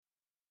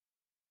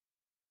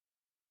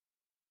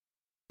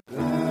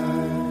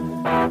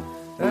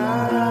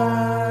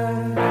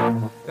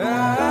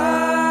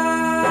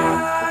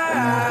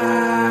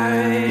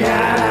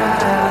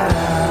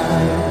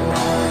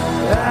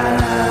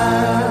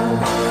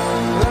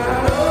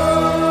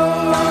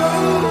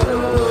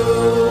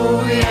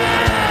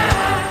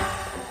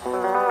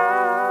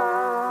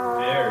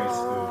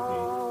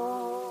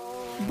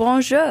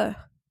Bonjour.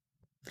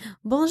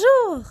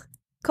 Bonjour.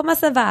 Comment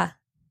ça va?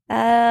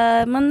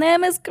 My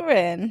name is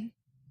Corinne.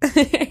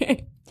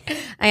 I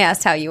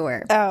asked how you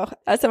were. Oh,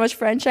 that's how much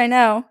French I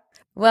know.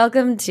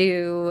 Welcome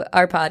to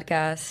our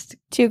podcast.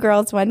 Two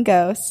girls, one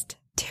ghost.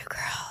 Two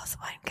girls,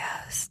 one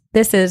ghost.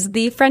 This is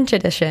the French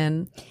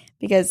edition.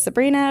 Because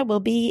Sabrina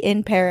will be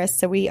in Paris,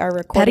 so we are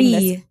recording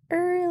Paris. this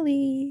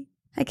early.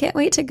 I can't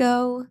wait to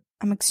go.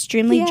 I'm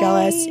extremely Yay.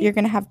 jealous. You're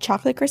going to have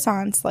chocolate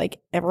croissants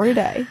like every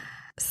day.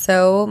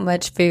 So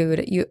much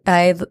food.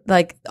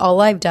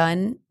 All I've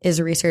done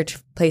is research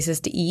places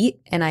to eat,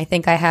 and I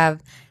think I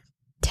have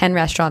 10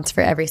 restaurants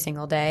for every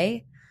single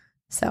day.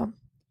 So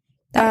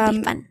that would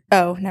be fun.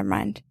 Oh, never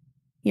mind.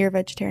 You're a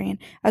vegetarian.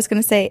 I was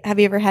going to say, have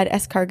you ever had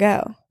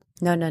escargot?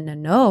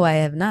 No, I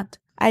have not.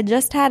 I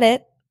just had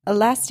it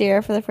last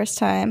year for the first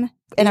time,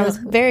 and I was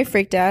very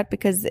freaked out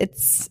because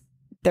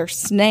they're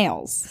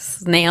snails.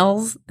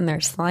 Snails, and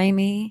they're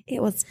slimy.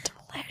 It was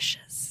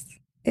delicious.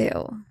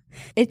 Ew.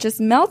 It just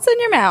melts in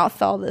your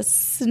mouth, all the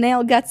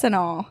snail guts and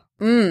all.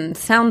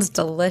 Sounds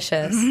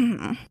delicious.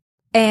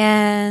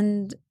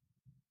 And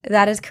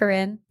that is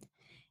Corinne.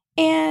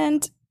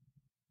 And,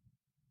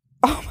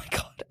 oh my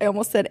God, I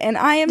almost said, and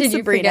I am Did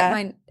Sabrina. you forget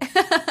mine?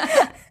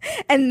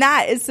 And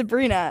that is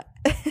Sabrina.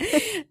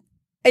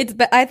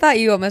 I thought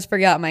you almost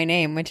forgot my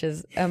name, which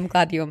is, I'm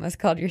glad you almost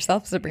called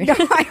yourself Sabrina.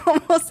 No, I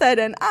almost said,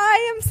 and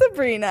I am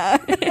Sabrina.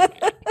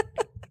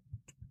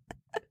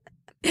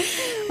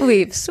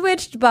 We've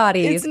switched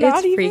bodies.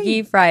 It's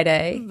Freaky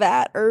Friday.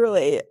 That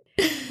early.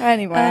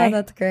 Anyway. Oh,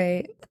 that's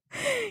great.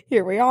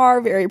 Here we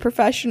are, very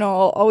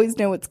professional, always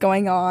know what's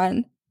going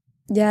on.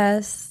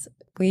 Yes,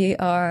 we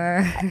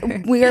are.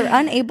 We are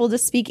unable to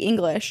speak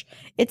English.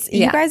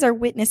 You guys are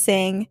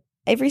witnessing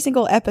every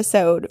single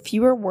episode,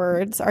 fewer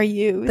words are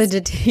used. The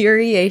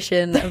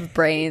deterioration of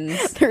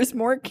brains. There's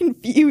more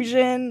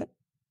confusion.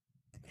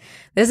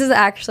 This is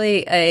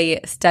actually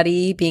a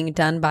study being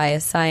done by a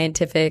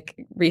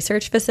scientific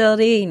research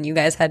facility, and you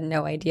guys had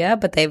no idea,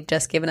 but they've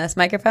just given us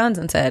microphones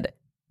and said,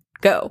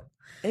 go.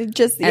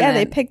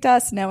 They picked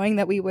us knowing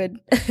that we would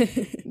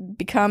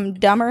become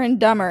dumber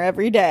and dumber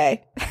every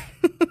day.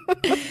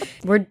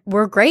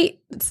 We're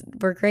great.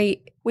 We're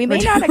great. We may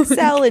not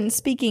excel in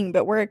speaking,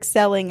 but we're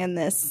excelling in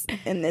this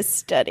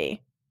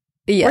study.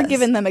 Yes. We're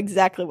giving them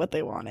exactly what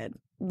they wanted.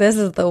 This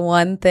is the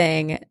one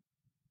thing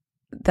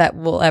that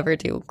we'll ever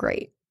do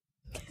great.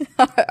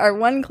 Our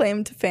one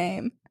claim to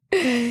fame.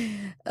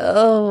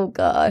 Oh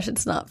gosh,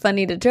 it's not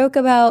funny to joke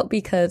about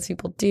because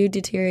people do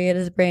deteriorate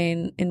his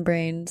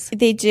brains.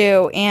 They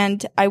do,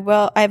 and I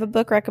have a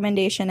book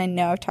recommendation. I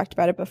know I've talked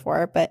about it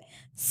before, but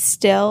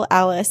Still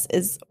Alice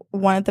is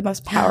one of the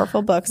most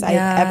powerful books I've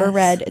ever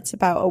read. It's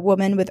about a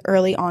woman with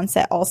early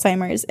onset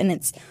Alzheimer's, and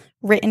it's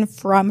written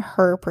from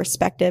her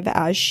perspective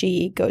as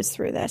she goes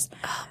through this.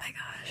 Oh my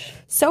gosh.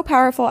 So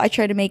powerful. I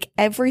try to make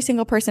every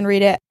single person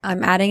read it.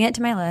 I'm adding it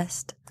to my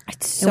list.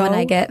 It's and when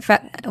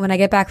I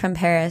get back from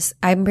Paris,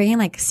 I'm bringing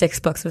like 6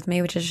 books with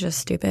me, which is just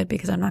stupid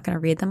because I'm not going to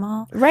read them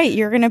all. Right.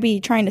 You're going to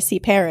be trying to see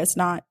Paris,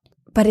 not.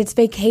 But it's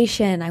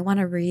vacation. I want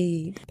to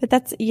read. But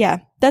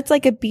that's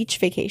like a beach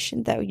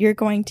vacation, though. You're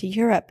going to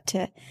Europe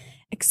to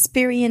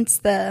experience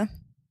the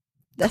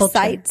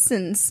sights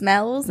and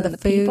smells and the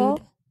people.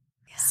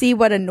 Yeah. See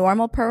what a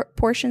normal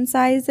portion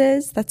size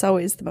is. That's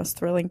always the most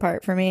thrilling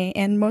part for me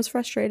and most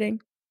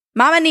frustrating.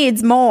 Mama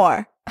needs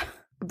more.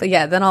 But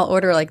yeah, then I'll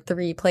order like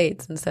 3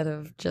 plates instead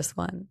of just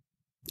 1.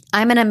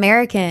 I'm an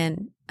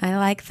American. I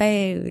like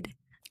food.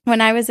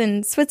 When I was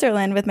in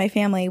Switzerland with my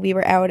family, we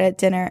were out at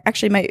dinner.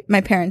 Actually,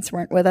 my parents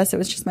weren't with us. It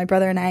was just my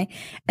brother and I,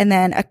 and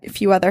then a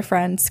few other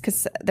friends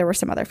because there were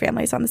some other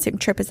families on the same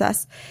trip as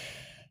us.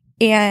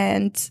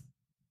 And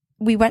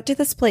we went to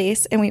this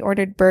place and we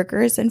ordered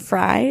burgers and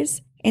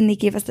fries, and they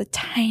gave us the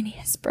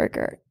tiniest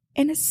burger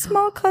and a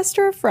small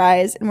cluster of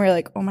fries. And we were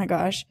like, oh my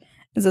gosh,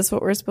 is this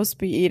what we're supposed to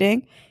be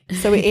eating?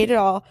 So we ate it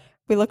all.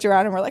 We looked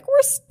around and we're like,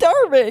 we're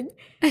starving.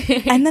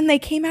 And then they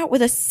came out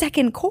with a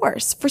second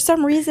course. For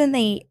some reason,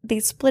 they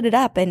split it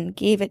up and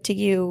gave it to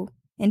you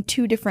in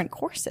 2 different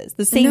courses,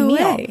 the same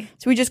meal. Way.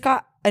 So we just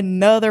got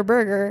another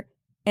burger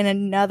and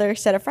another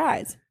set of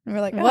fries. And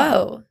we're like,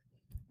 whoa.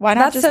 Why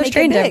not just make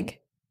it big?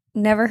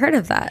 Never heard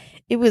of that.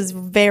 It was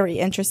very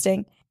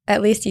interesting.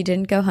 At least you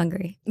didn't go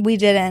hungry. We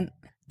didn't.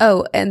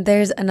 Oh, and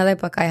there's another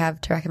book I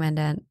have to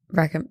recommend.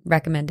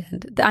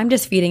 I'm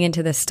just feeding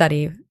into this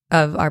study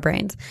of our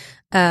brains.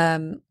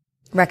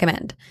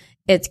 Recommend.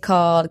 It's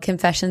called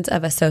Confessions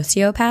of a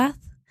Sociopath,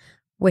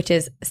 which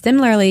is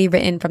similarly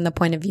written from the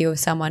point of view of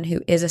someone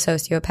who is a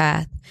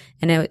sociopath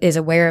and is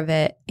aware of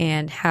it,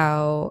 and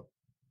how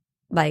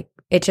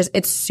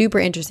it's super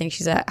interesting.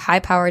 She's a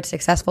high-powered,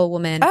 successful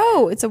woman.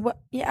 Oh,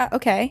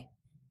 okay.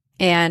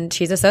 And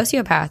she's a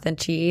sociopath,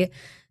 and she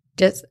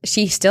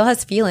still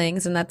has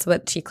feelings, and that's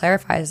what she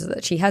clarifies, is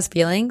that she has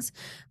feelings,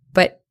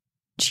 but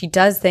she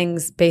does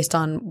things based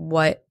on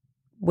what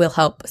will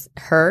help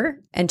her,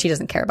 and she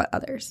doesn't care about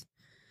others.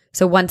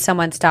 So once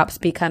someone stops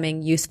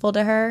becoming useful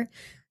to her,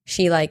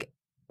 she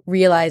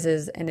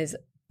realizes and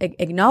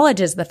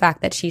acknowledges the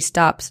fact that she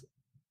stops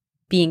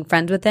being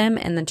friends with him,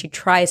 and then she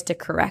tries to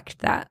correct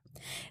that.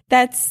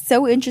 That's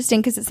so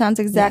interesting because it sounds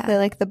exactly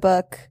like the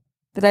book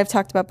that I've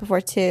talked about before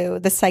too,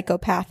 The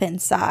Psychopath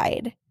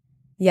Inside.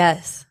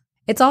 Yes.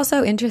 It's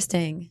also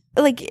interesting.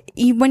 Like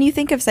when you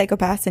think of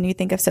psychopaths and you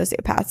think of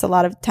sociopaths, a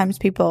lot of times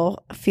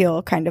people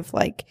feel kind of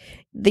like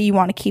that you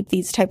want to keep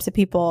these types of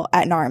people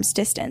at an arm's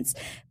distance.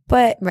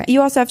 But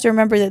you also have to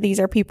remember that these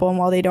are people, and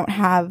while they don't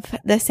have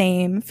the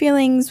same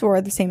feelings or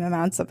the same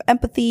amounts of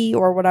empathy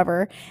or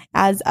whatever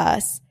as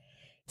us,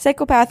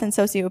 psychopath and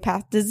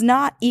sociopath does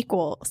not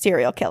equal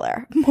serial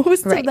killer.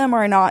 Most of them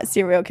are not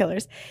serial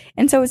killers.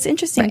 And so it's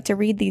interesting to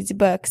read these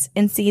books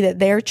and see that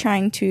they're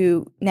trying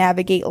to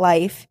navigate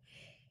life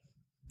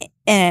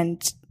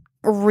and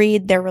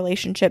read their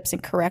relationships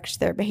and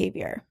correct their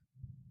behavior.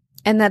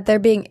 And that they're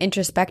being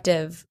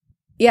introspective.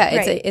 Yeah,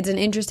 it's an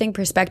interesting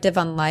perspective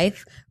on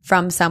life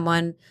from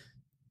someone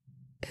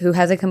who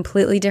has a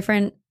completely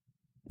different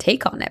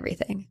take on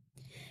everything.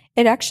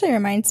 It actually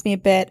reminds me a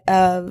bit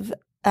of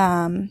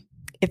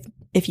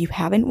if you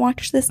haven't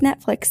watched this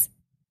Netflix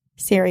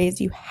series,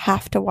 you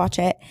have to watch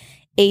it.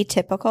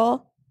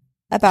 Atypical.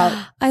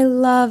 I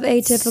love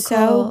Atypical.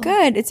 So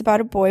good. It's about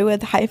a boy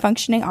with high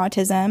functioning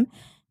autism.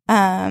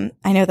 I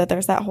know that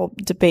there's that whole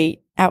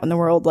debate out in the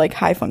world, like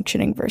high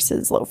functioning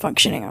versus low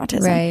functioning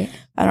autism. Right.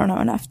 I don't know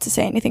enough to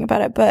say anything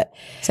about it, but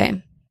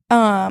same.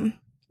 Yeah,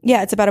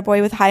 it's about a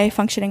boy with high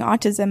functioning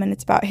autism, and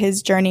it's about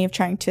his journey of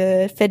trying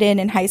to fit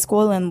in high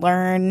school and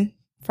learn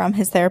from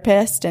his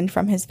therapist and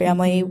from his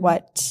family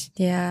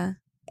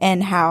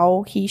and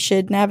how he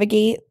should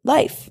navigate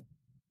life.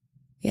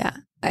 Yeah.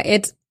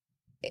 It's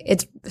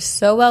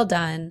so well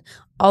done.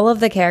 All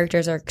of the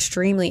characters are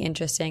extremely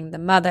interesting. The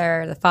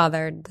mother, the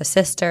father, the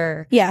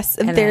sister. Yes,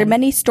 there are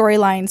many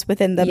storylines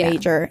within the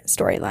major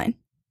storyline.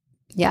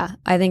 Yeah,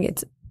 I think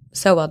it's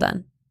so well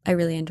done. I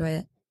really enjoy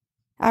it.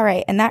 All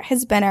right, and that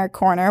has been our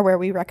corner where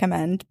we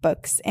recommend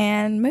books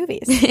and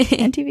movies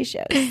and TV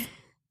shows.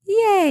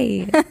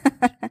 Yay!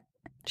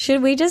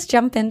 Should we just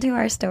jump into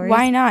our story?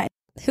 Why not?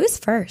 Who's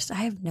first?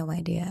 I have no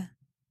idea.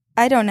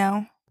 I don't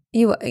know.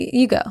 You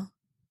go.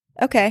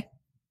 Okay.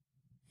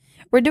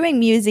 We're doing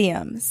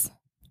museums.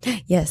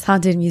 Yes,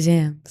 haunted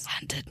museums.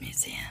 Haunted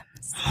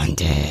museums.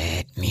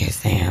 Haunted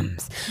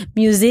museums.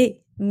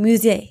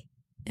 Musée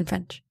in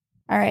French.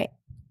 All right.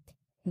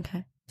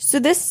 Okay. So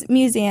this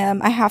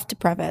museum, I have to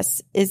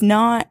preface, it's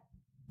not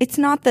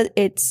that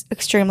it's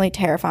extremely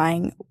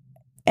terrifying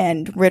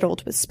and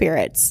riddled with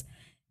spirits,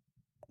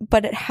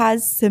 but it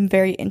has some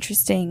very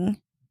interesting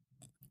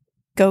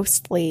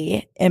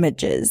ghostly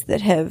images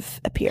that have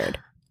appeared.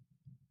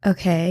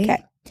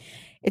 Okay.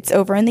 It's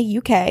over in the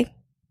UK.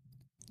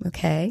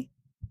 Okay.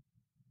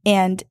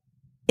 And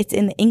it's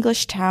in the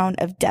English town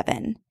of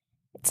Devon.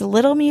 It's a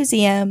little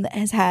museum that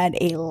has had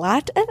a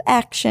lot of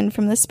action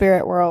from the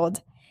spirit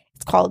world.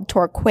 It's called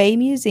Torquay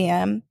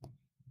Museum,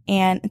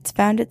 and it's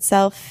found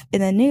itself in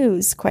the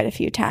news quite a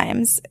few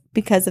times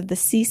because of the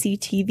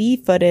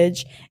CCTV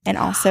footage and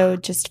also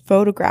just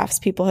photographs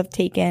people have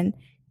taken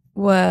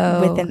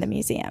within the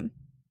museum.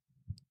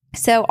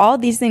 So all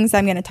these things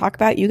I'm going to talk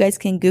about, you guys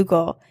can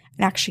Google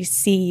and actually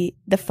see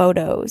the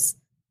photos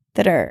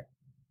that are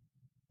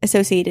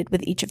associated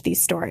with each of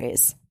these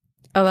stories.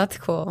 Oh, that's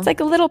cool. It's like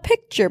a little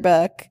picture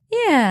book.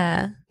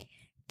 Yeah.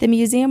 The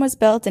museum was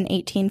built in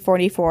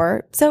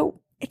 1844,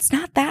 so it's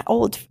not that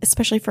old,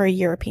 especially for a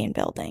European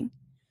building.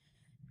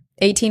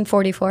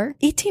 1844?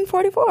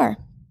 1844.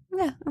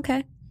 Yeah,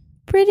 okay.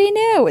 Pretty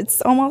new.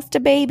 It's almost a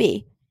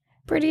baby.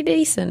 Pretty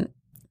decent.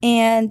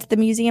 And the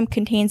museum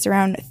contains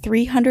around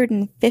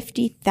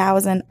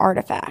 350,000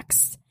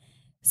 artifacts.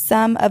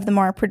 Some of the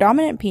more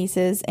predominant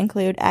pieces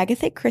include an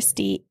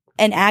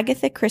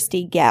Agatha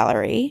Christie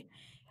gallery,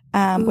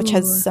 which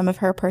has some of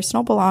her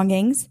personal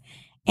belongings,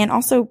 and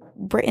also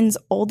Britain's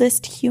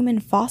oldest human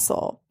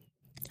fossil.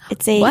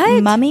 It's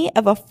a mummy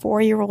of a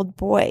 4-year-old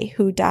boy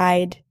who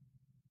died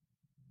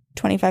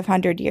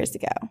 2,500 years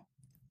ago.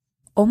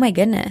 Oh my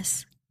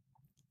goodness.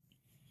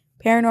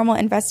 Paranormal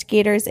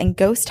investigators and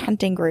ghost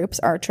hunting groups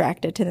are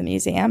attracted to the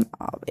museum,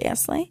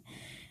 obviously.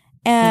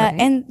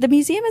 And the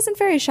museum isn't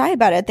very shy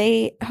about it.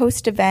 They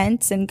host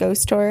events and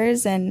ghost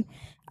tours, and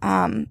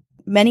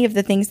many of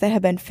the things that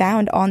have been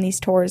found on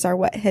these tours are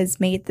what has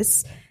made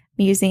this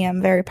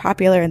museum very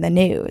popular in the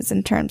news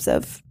in terms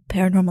of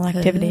paranormal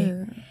activity.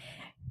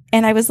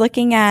 And I was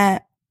looking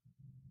at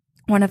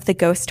one of the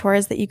ghost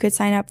tours that you could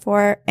sign up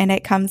for, and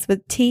it comes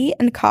with tea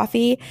and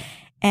coffee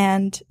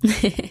and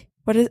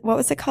what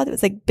was it called? It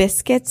was like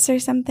biscuits or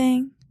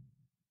something.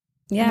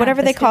 Yeah.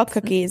 Whatever they call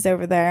cookies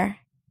over there.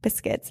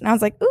 Biscuits. And I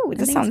was like, ooh,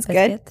 this sounds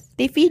good.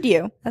 They feed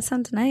you. That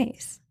sounds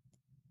nice.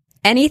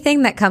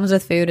 Anything that comes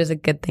with food is a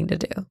good thing to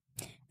do.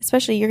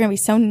 Especially you're going to be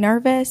so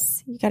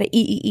nervous. You got to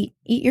eat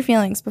your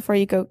feelings before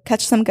you go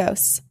catch some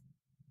ghosts.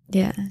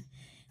 Yeah.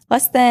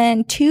 Less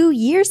than 2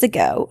 years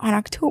ago, on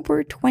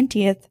October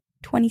 20th,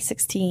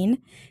 2016,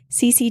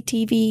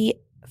 CCTV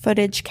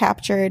footage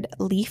captured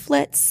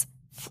leaflets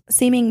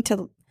seeming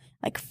to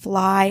like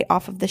fly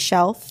off of the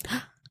shelf.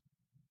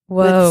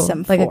 Whoa. With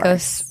some like force. A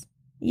ghost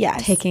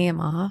yes. taking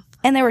him off?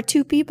 And there were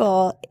two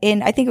people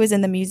I think it was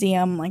in the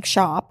museum like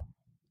shop.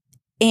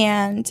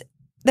 And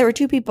there were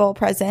two people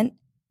present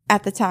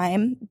at the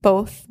time.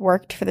 Both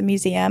worked for the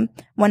museum.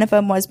 One of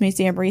them was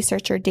museum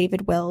researcher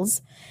David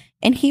Wills.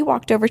 And he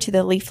walked over to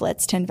the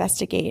leaflets to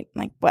investigate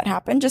like what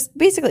happened. Just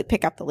basically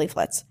pick up the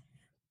leaflets.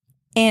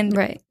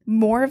 And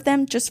more of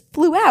them just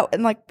flew out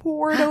and like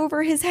poured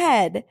over his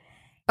head.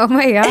 Oh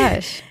my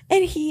gosh.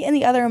 And he and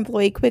the other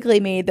employee quickly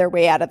made their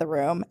way out of the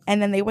room.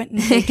 And then they went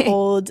and they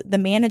told the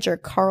manager,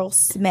 Carl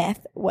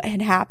Smith, what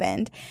had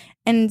happened.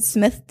 And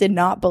Smith did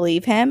not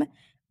believe him.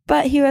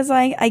 But he was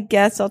like, I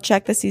guess I'll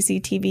check the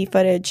CCTV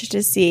footage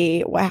to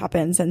see what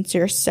happens since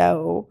you're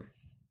so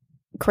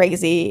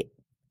crazy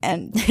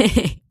and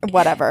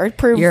whatever.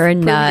 You're a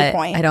nut.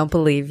 I don't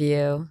believe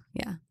you.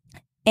 Yeah.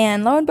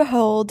 And lo and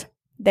behold,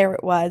 there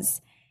it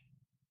was.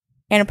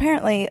 And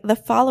apparently the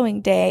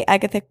following day,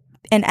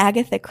 an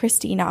Agatha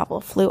Christie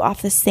novel flew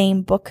off the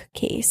same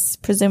bookcase,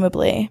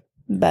 presumably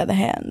by the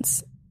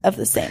hands of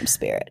the same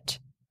spirit.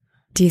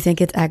 Do you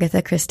think it's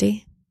Agatha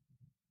Christie?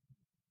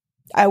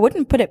 I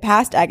wouldn't put it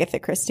past Agatha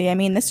Christie. I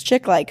mean, this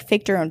chick like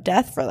faked her own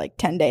death for like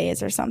 10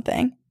 days or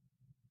something.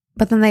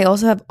 But then they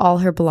also have all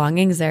her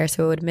belongings there,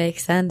 so it would make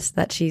sense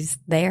that she's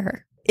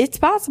there. It's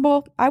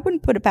possible. I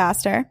wouldn't put it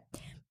past her.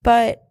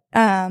 But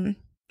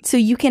so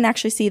you can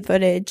actually see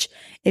footage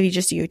if you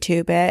just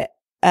YouTube it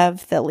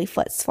of the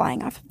leaflets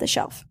flying off of the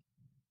shelf.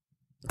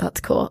 That's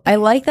cool. I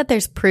like that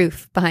there's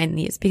proof behind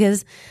these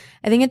because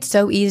I think it's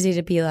so easy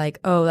to be like,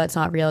 oh, that's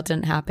not real. It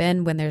didn't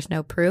happen when there's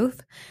no proof.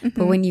 Mm-hmm.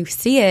 But when you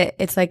see it,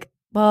 it's like,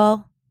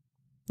 well,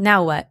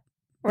 now what?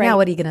 Right. Now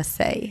what are you going to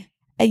say?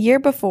 A year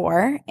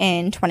before,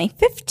 in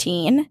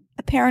 2015,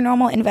 a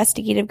paranormal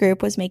investigative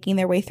group was making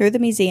their way through the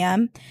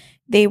museum.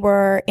 They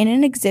were in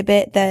an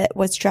exhibit that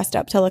was dressed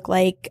up to look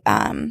like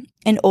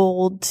an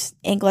old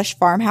English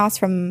farmhouse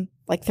from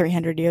like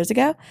 300 years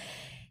ago.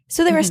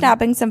 So they were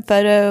snapping some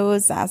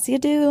photos, as you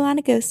do on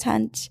a ghost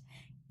hunt.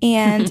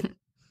 And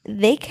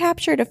they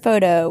captured a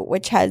photo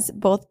which has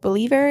both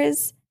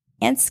believers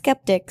and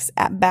skeptics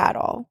at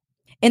battle.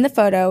 In the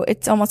photo,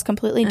 it's almost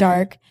completely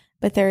dark,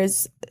 but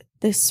there's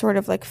this sort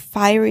of like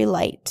fiery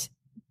light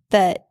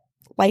that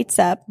lights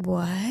up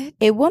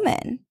a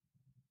woman.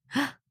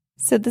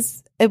 So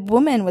a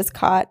woman was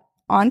caught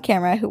on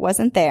camera who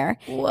wasn't there.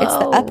 Whoa. It's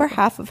the upper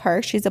half of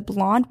her. She's a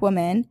blonde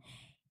woman.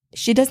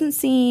 She doesn't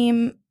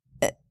seem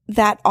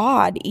that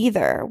odd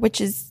either,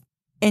 which is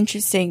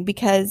interesting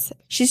because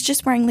she's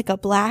just wearing like a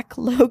black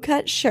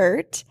low-cut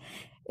shirt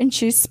and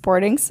she's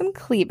sporting some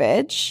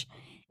cleavage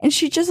and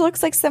she just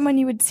looks like someone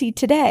you would see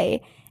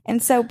today.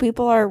 And so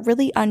people are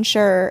really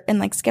unsure and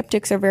like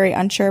skeptics are very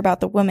unsure about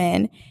the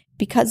woman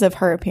because of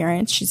her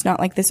appearance. She's not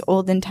like this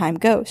olden time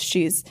ghost.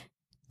 She's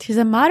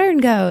a modern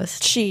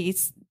ghost. She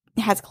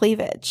has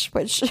cleavage,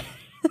 which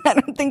I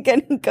don't think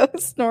any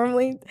ghosts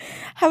normally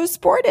have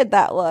sported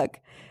that look.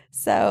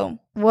 So,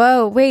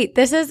 whoa, wait,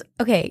 this is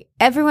okay.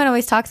 Everyone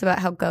always talks about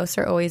how ghosts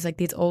are always like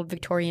these old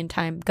Victorian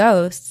time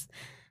ghosts,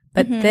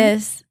 but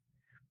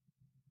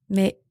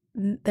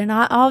they're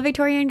not all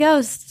Victorian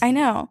ghosts. I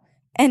know.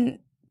 And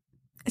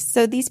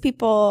so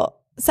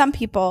some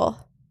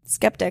people,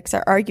 skeptics,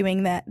 are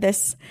arguing that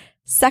this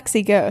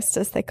sexy ghost,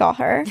 as they call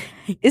her,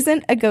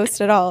 isn't a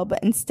ghost at all,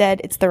 but instead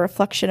it's the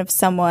reflection of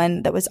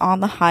someone that was on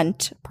the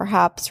hunt,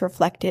 perhaps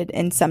reflected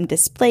in some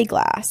display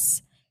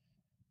glass.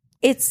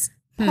 It's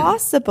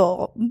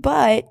possible,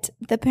 but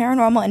the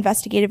paranormal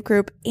investigative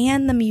group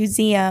and the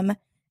museum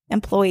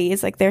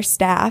employees, like their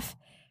staff,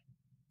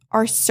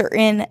 are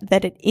certain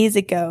that it is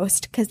a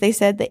ghost because they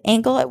said the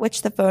angle at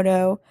which the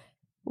photo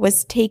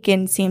was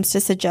taken seems to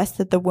suggest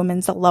that the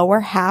woman's lower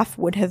half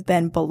would have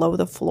been below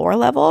the floor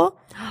level.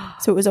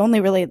 So it was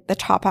only really the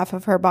top half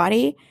of her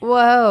body.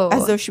 Whoa.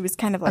 As though she was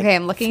kind of like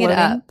I'm looking it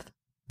up.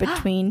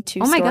 Between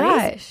two stories. Oh my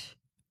gosh.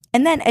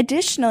 And then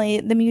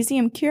additionally, the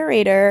museum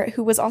curator,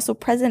 who was also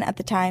present at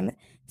the time,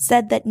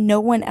 said that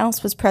no one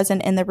else was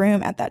present in the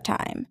room at that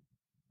time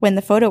when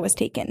the photo was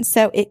taken.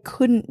 So it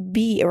couldn't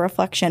be a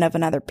reflection of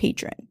another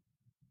patron.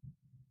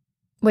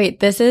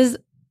 Wait,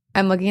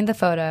 I'm looking at the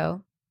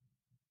photo.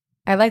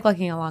 I like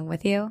looking along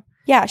with you.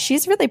 Yeah,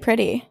 she's really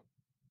pretty.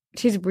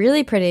 She's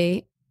really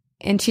pretty.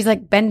 And she's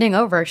like bending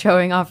over,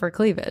 showing off her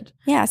cleavage.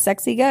 Yeah,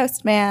 sexy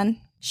ghost, man.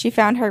 She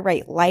found her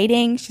right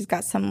lighting. She's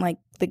got some like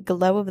the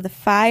glow of the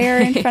fire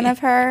in front of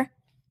her.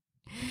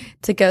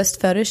 It's a ghost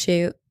photo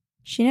shoot.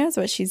 She knows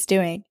what she's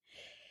doing.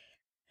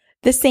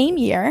 The same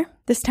year,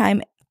 this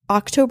time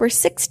October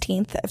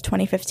 16th of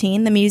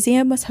 2015, the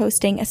museum was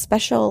hosting a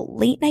special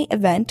late-night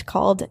event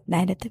called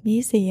Night at the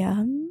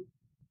Museum,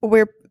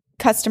 where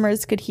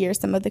customers could hear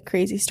some of the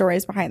crazy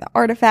stories behind the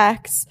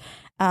artifacts,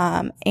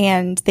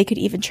 and they could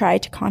even try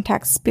to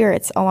contact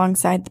spirits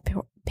alongside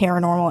the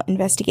paranormal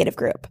investigative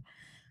group.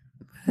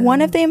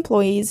 One of the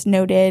employees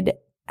noted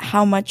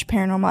how much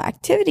paranormal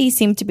activity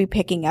seemed to be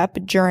picking up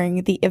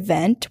during the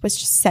event, was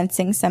just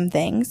sensing some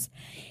things.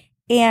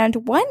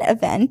 And one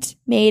event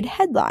made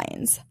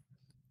headlines.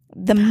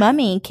 The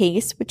mummy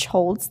case, which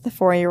holds the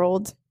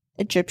 4-year-old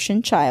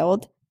Egyptian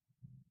child,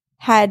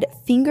 had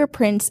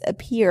fingerprints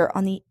appear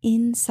on the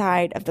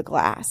inside of the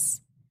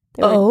glass.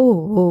 There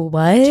were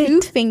what?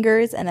 2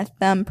 fingers and a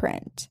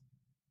thumbprint.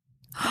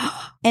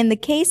 And the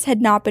case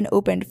had not been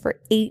opened for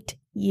 8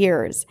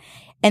 years.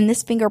 And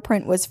this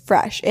fingerprint was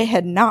fresh. It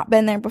had not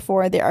been there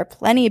before. There are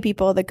plenty of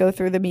people that go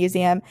through the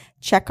museum,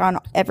 check on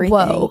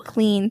everything,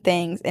 clean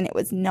things, and it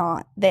was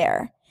not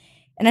there.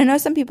 And I know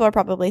some people are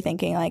probably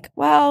thinking like,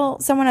 well,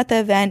 someone at the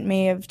event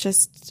may have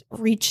just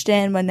reached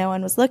in when no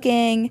one was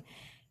looking.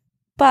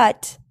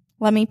 But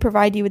let me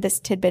provide you with this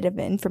tidbit of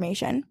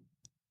information.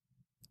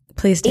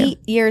 Please do. 8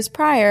 years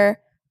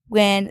prior,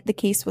 when the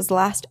case was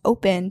last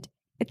opened,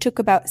 it took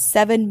about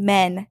 7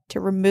 men to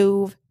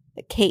remove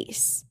the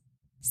case.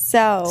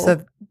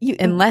 So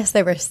unless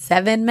there were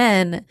 7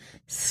 men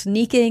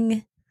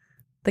sneaking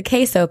the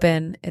case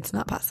open, it's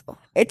not possible.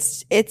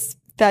 It's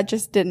that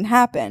just didn't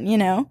happen, you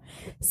know?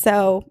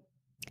 So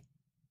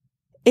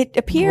it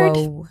appeared,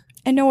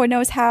 and no one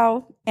knows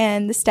how,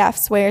 and the staff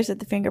swears that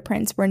the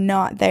fingerprints were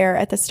not there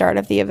at the start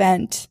of the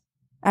event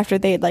after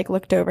they had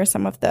looked over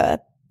some of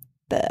the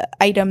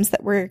items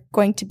that were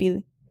going to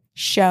be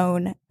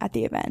shown at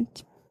the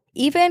event.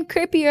 Even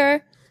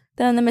creepier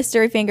than the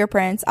mystery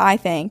fingerprints, I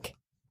think,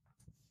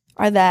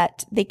 are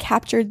that they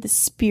captured the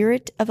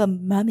spirit of a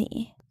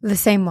mummy. The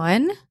same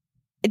one?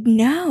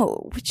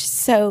 No, which is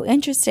so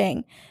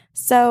interesting.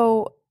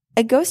 So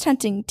a ghost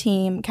hunting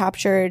team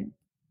captured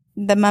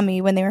the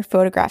mummy when they were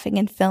photographing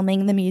and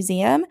filming the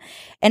museum.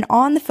 And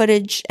on the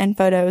footage and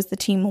photos, the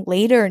team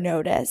later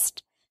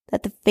noticed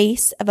that the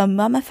face of a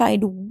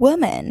mummified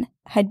woman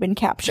had been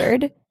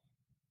captured.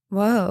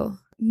 Whoa.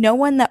 No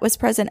one that was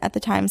present at the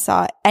time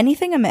saw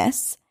anything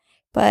amiss,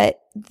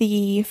 but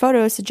the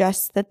photo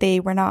suggests that they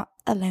were not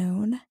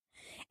alone.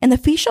 And the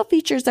facial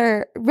features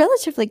are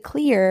relatively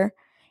clear,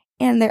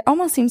 and there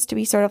almost seems to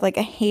be sort of like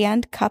a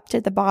hand cupped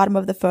at the bottom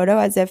of the photo,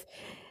 as if,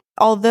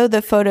 although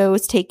the photo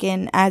was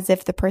taken as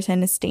if the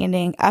person is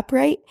standing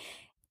upright,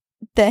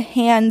 the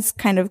hands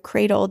kind of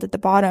cradled at the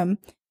bottom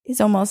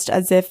is almost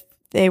as if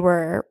they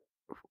were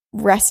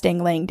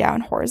resting, laying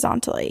down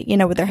horizontally,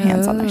 with their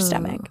hands on their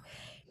stomach.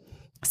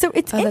 So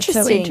it's interesting.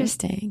 That's so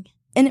interesting.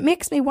 And it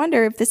makes me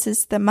wonder if this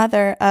is the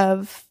mother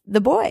of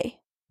the boy.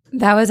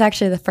 That was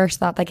actually the first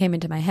thought that came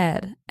into my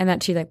head, and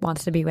that she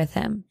wants to be with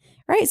him.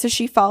 Right. So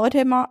she followed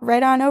him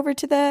right on over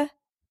to the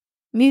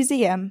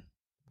museum.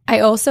 I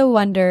also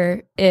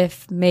wonder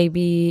if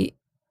maybe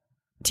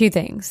 2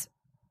 things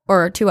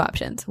or 2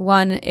 options.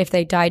 One, if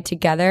they died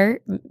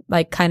together,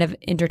 kind of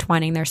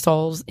intertwining their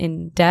souls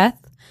in death.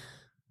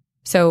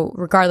 So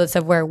regardless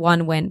of where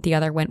one went, the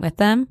other went with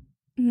them.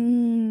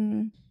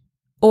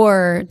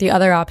 Or the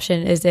other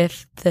option is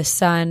if the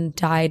son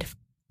died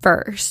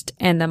first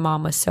and the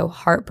mom was so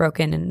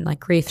heartbroken and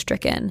grief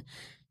stricken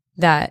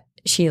that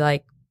she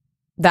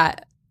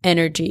that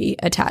energy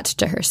attached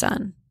to her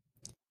son.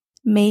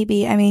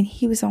 Maybe. I mean,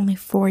 he was only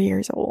 4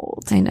 years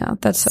old. I know.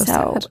 That's so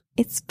sad.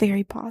 It's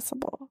very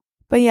possible.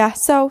 But yeah,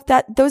 so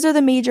those are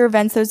the major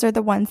events. Those are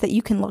the ones that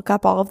you can look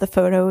up all of the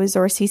photos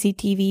or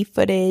CCTV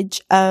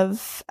footage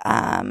of.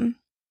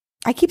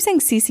 I keep saying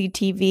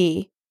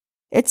CCTV.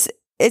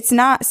 It's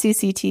not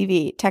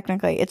CCTV,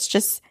 technically. It's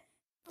just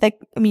the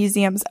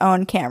museum's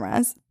own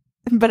cameras.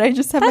 But I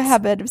just have a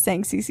habit of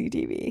saying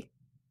CCTV.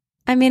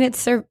 I mean, it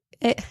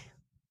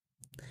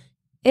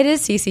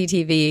is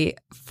CCTV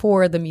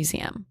for the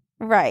museum.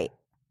 Right.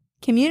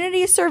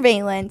 Community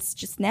surveillance,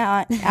 just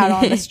not out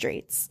on the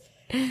streets.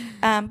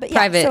 But yeah,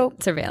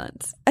 private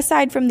surveillance.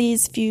 Aside from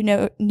these few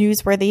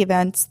newsworthy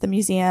events, the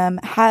museum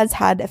has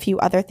had a few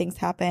other things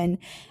happen.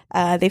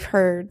 They've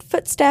heard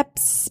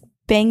footsteps,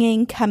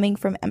 banging coming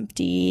from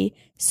empty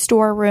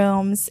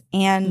storerooms,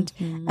 and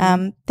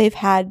they've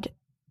had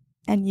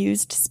and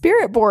used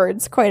spirit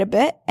boards quite a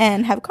bit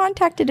and have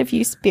contacted a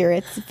few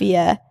spirits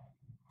via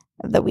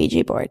the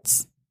Ouija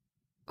boards.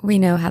 We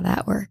know how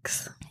that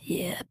works.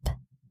 Yep.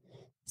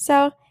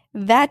 So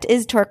that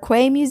is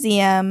Torquay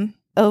Museum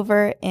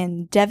over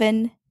in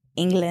Devon,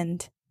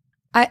 England.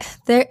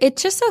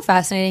 It's just so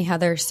fascinating how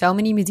there's so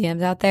many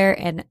museums out there,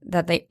 and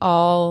that they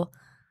all,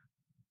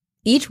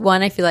 each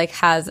one I feel like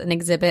has an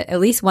exhibit, at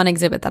least one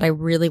exhibit that I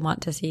really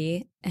want to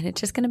see, and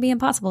it's just going to be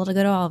impossible to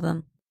go to all of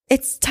them.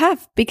 It's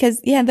tough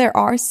because, there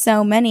are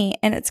so many,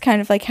 and it's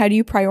kind of like, how do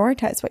you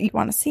prioritize what you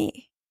want to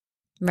see?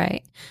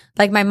 Right.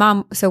 My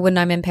mom, so when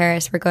I'm in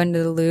Paris, we're going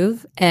to the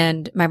Louvre,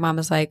 and my mom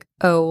was like,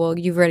 oh, well,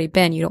 you've already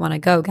been. You don't want to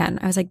go again.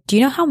 I was like, do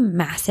you know how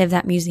massive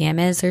that museum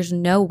is? There's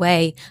no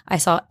way I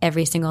saw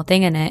every single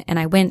thing in it. And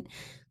I went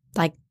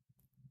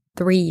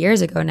 3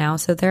 years ago now,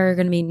 so there are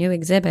going to be new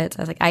exhibits.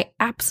 I was like, I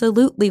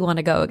absolutely want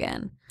to go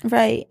again.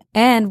 Right.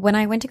 And when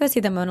I went to go see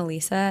the Mona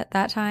Lisa at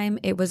that time,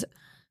 it was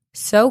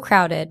so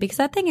crowded because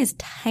that thing is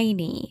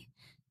tiny.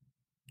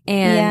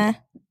 And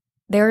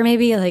there were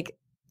maybe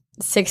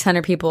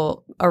 600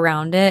 people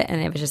around it,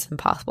 and it was just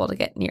impossible to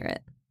get near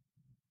it.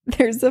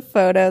 There's a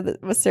photo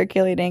that was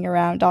circulating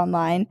around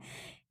online,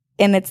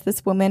 and it's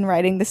this woman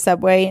riding the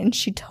subway, and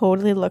she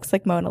totally looks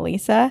like Mona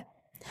Lisa.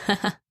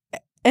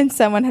 And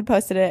someone had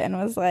posted it and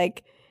was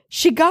like,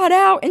 she got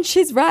out and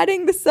she's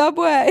riding the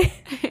subway.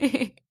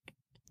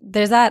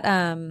 There's that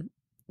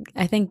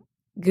I think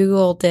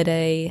Google did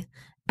a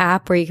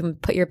app where you can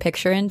put your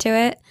picture into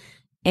it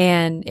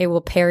and it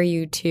will pair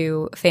you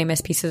to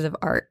famous pieces of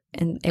art,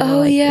 and it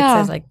will it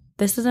says like,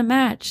 this is a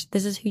match.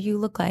 This is who you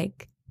look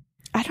like.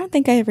 I don't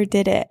think I ever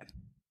did it.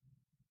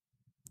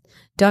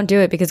 Don't do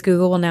it, because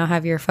Google will now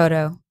have your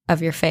photo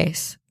of your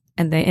face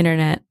and the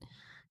internet,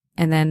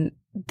 and then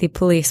the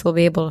police will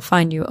be able to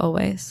find you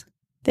always.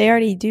 They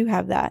already do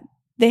have that.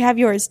 They have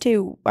yours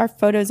too. Our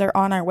photos are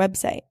on our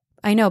website.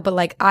 I know, but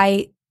like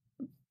I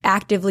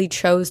actively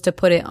chose to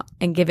put it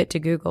and give it to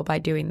Google by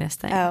doing this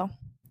thing. Oh,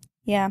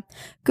 yeah.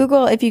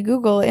 Google, if you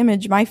Google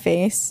image my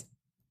face,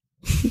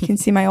 you can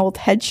see my old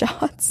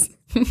headshots.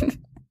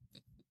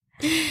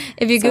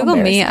 If you Google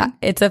me,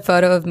 it's a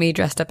photo of me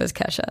dressed up as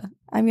Kesha.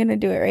 I'm going to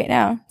do it right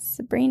now.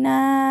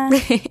 Sabrina.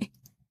 I'm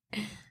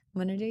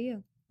going to do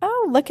you.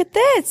 Oh, look at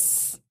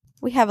this.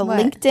 We have a What?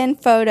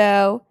 LinkedIn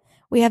photo.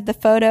 We have the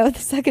photo. The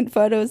second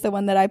photo is the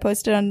one that I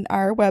posted on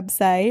our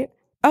website.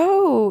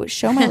 Oh,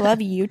 Show My Love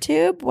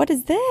YouTube. What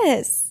is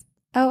this?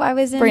 Oh, I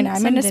was in Sabrina,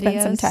 I'm going to videos.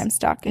 spend some time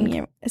stalking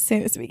you as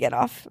soon as we get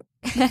off.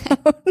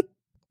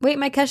 Wait,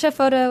 my Kesha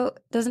photo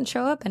doesn't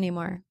show up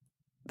anymore.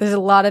 There's a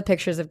lot of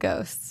pictures of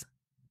ghosts.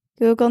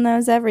 Google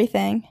knows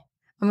everything.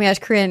 Oh my gosh,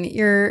 Corinne,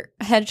 your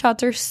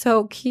headshots are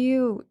so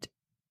cute.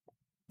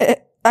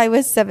 I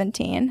was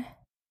 17.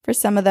 For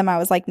some of them, I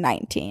was like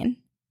 19.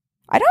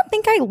 I don't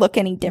think I look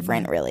any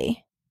different,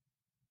 really.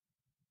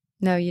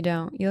 No, you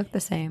don't. You look the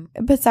same.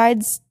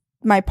 Besides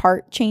my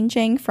part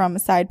changing from a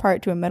side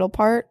part to a middle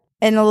part,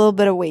 and a little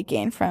bit of weight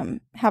gain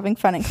from having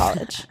fun in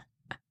college.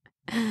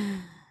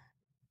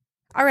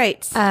 All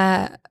right.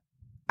 I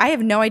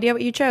have no idea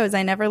what you chose.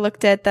 I never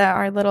looked at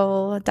our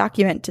little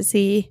document to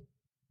see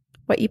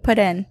what you put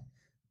in.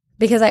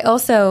 Because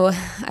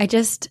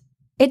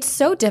it's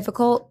so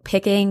difficult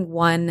picking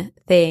one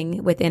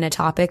thing within a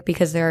topic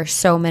because there are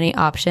so many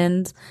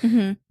options.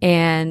 Mm-hmm.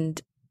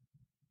 And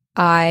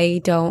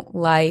I don't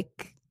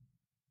like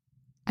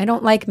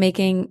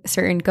making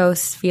certain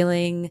ghosts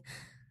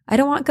I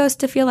don't want ghosts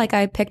to feel like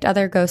I picked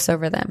other ghosts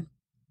over them.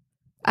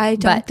 I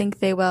don't think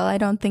they will. I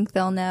don't think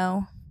they'll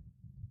know.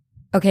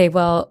 Okay,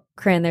 well,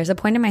 Corinne, there's a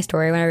point in my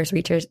story when I was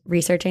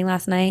researching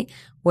last night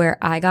where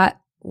I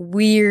got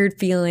weird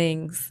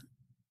feelings,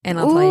 and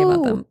I'll tell you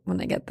about them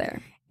when I get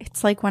there.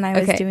 It's like when I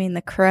was doing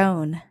the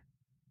crone.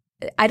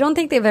 I don't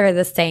think they're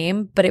the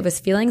same, but it was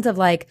feelings of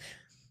like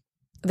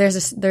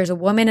there's a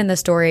woman in the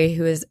story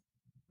who is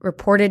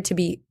reported to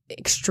be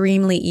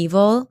extremely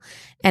evil,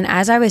 and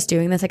as I was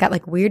doing this, I got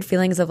like weird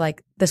feelings of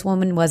like this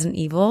woman wasn't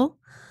evil,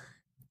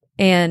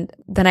 and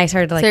then I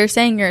started like. So you're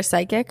saying you're a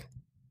psychic?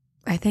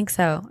 I think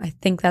so. I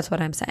think that's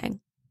what I'm saying,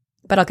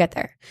 but I'll get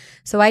there.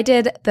 So I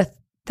did the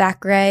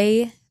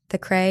Thackeray,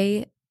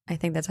 I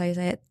think that's how you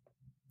say it.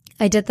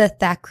 I did the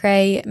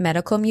Thackeray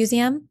Medical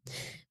Museum,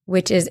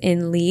 which is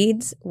in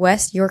Leeds,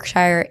 West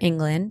Yorkshire,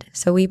 England.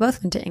 So we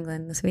both went to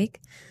England this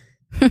week.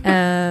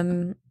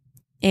 And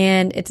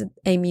it's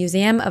a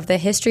museum of the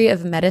history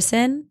of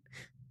medicine,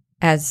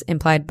 as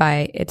implied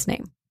by its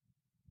name.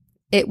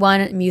 It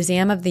won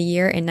Museum of the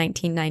Year in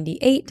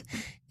 1998.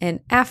 And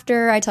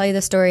after I tell you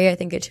the story, I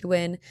think it should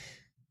win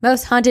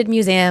Most Haunted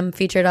Museum,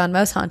 featured on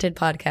Most Haunted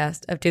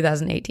Podcast of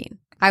 2018.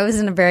 I was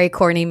in a very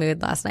corny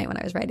mood last night when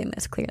I was writing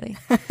this, clearly.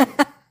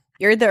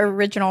 You're the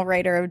original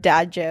writer of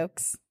dad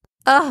jokes.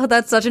 Oh,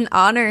 that's such an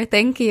honor.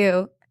 Thank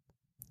you.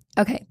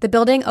 Okay. The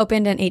building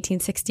opened in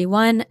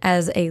 1861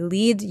 as a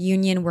Leeds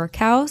Union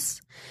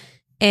workhouse.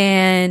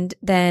 And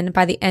then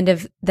by the end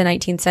of the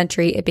 19th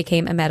century, it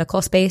became a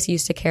medical space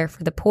used to care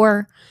for the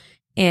poor.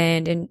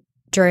 And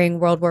during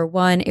World War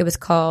I, it was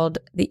called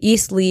the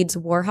East Leeds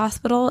War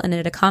Hospital, and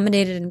it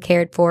accommodated and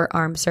cared for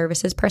armed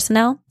services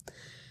personnel.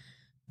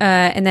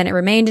 And then it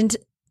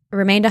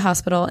remained a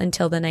hospital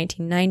until the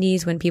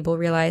 1990s, when people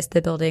realized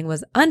the building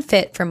was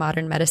unfit for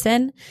modern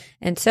medicine.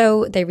 And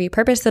so they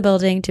repurposed the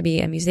building to be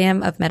a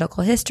museum of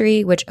medical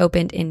history, which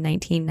opened in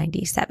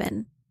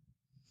 1997.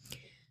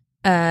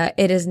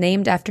 It is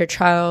named after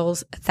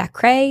Charles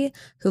Thackeray,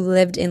 who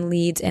lived in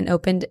Leeds and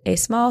opened a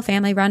small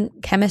family-run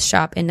chemist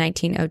shop in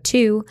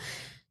 1902.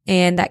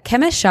 And that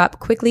chemist shop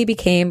quickly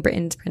became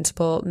Britain's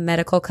principal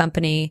medical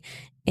company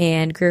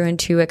and grew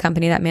into a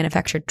company that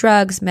manufactured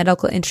drugs,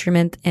 medical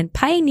instruments, and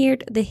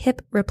pioneered the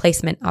hip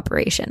replacement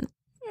operation.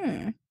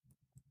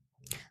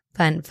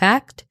 Fun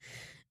fact.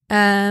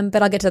 But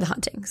I'll get to the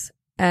hauntings.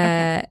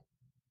 Okay.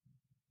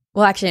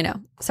 Well, actually, no.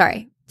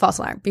 Sorry. False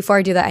alarm. Before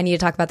I do that, I need to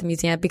talk about the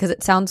museum because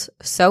it sounds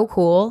so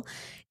cool.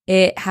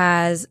 It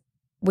has,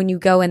 when you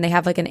go in, they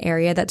have like an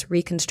area that's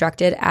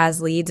reconstructed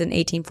as Leeds in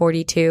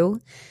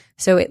 1842.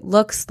 So it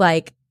looks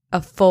like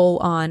a full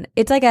on,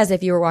 it's like as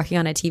if you were walking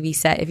on a TV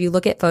set. If you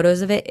look at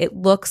photos of it, it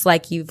looks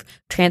like you've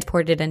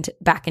transported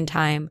back in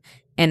time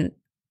and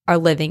are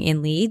living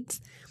in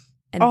Leeds.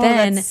 And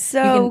then that's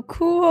so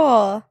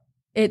cool.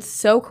 It's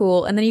so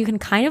cool. And then you can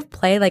kind of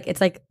play like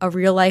it's like a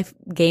real life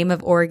game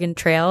of Oregon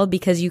Trail,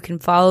 because you can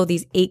follow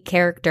these 8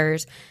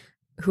 characters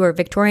who are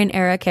Victorian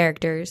era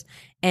characters,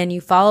 and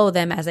you follow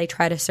them as they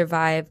try to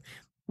survive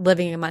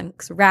living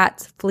amongst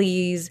rats,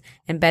 fleas,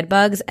 and bed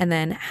bugs, and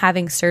then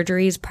having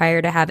surgeries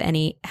prior to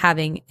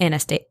having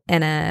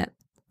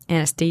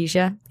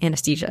anesthesia.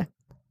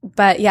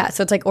 But yeah,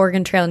 so it's like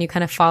Oregon Trail, and you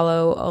kind of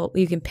follow,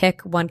 you can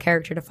pick one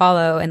character to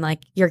follow, and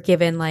like you're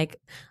given like,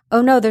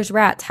 oh no, there's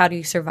rats. How do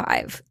you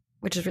survive?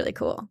 Which is really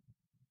cool.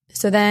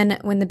 So then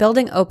when the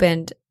building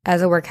opened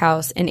as a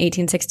workhouse in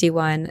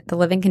 1861, the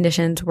living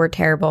conditions were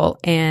terrible,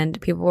 and the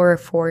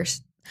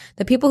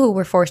people who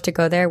were forced to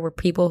go there were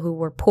people who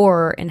were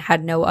poor and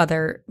had no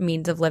other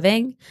means of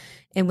living.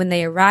 And when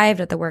they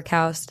arrived at the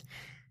workhouse,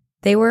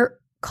 they were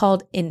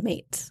called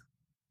inmates.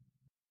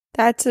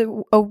 That's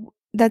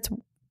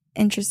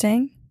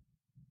interesting.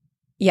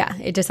 Yeah,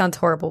 it just sounds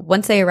horrible.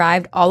 Once they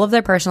arrived, all of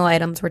their personal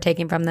items were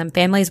taken from them.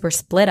 Families were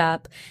split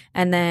up.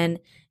 And then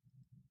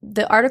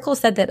the article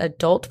said that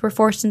adults were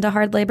forced into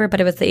hard labor,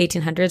 but it was the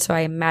 1800s, so I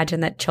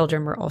imagine that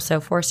children were also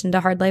forced into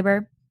hard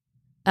labor.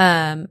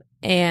 And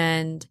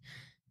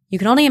you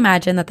can only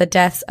imagine that the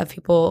deaths of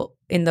people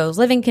in those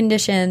living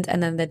conditions,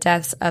 and then the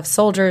deaths of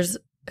soldiers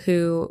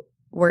who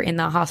were in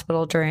the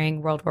hospital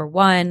during World War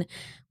I,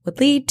 would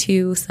lead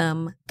to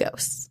some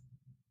ghosts.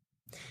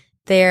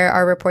 There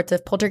are reports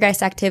of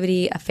poltergeist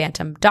activity, a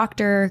phantom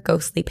doctor,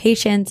 ghostly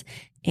patients,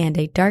 and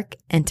a dark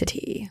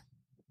entity.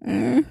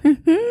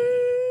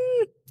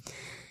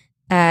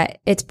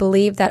 It's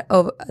believed that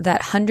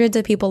that hundreds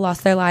of people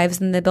lost their lives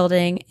in the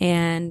building,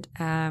 and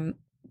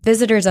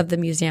visitors of the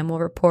museum will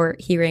report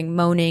hearing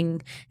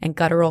moaning and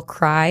guttural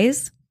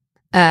cries.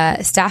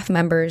 Staff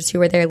members who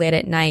were there late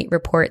at night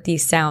report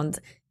these sounds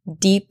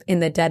deep in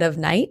the dead of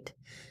night,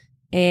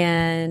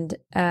 and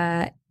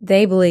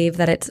they believe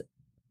that it's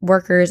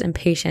workers and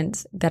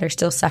patients that are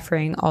still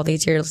suffering all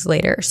these years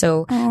later.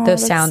 So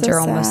those sounds are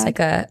almost like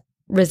a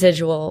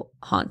residual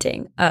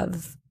haunting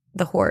of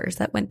the horrors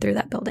that went through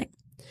that building.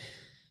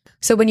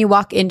 So when you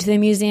walk into the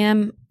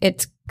museum,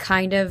 it's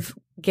kind of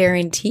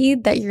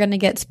guaranteed that you're going to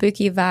get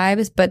spooky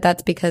vibes, but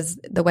that's because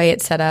the way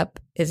it's set up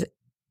is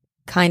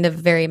kind of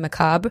very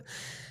macabre.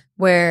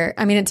 Where,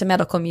 I mean, it's a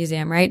medical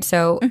museum, right?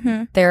 So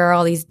there are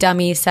all these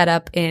dummies set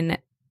up in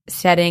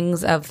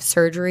settings of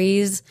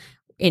surgeries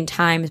in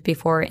times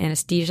before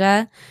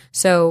anesthesia.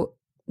 So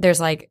there's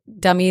like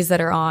dummies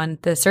that are on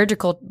the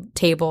surgical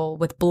table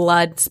with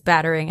blood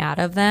spattering out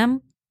of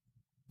them.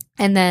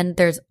 And then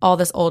there's all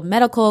this old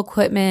medical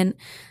equipment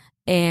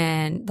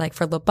and like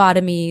for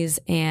lobotomies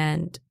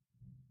and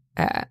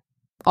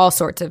all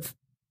sorts of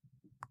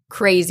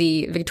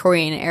crazy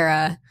Victorian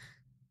era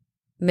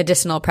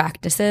medicinal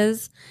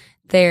practices.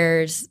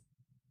 There's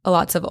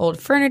lots of old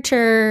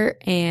furniture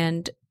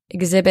and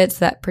exhibits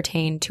that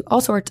pertain to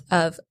all sorts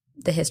of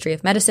the history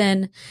of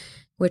medicine,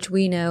 which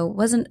we know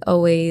wasn't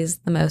always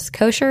the most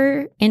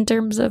kosher in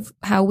terms of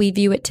how we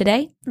view it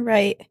today.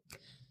 Right.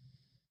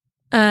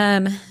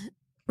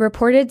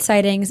 Reported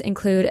sightings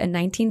include a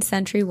 19th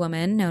century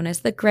woman known as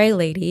the Gray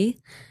Lady,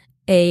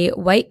 a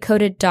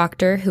white-coated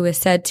doctor who is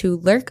said to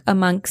lurk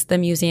amongst the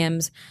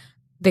museum's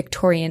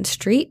Victorian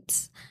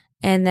streets,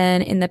 and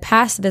then in the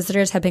past,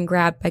 visitors have been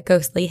grabbed by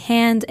ghostly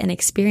hands and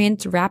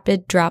experienced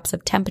rapid drops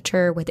of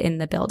temperature within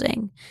the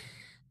building.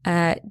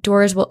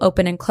 Doors will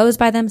open and close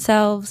by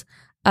themselves.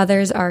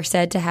 Others are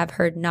said to have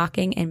heard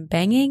knocking and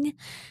banging,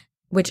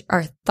 which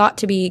are thought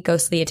to be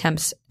ghostly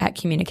attempts at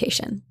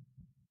communication.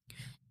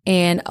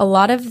 And a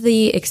lot of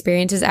the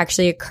experiences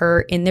actually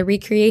occur in the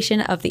recreation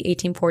of the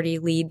 1840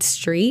 Leeds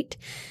Street.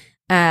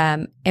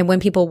 And when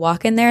people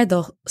walk in there,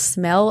 they'll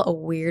smell a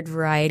weird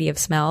variety of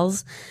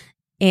smells.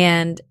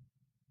 And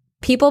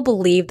people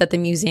believe that the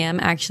museum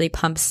actually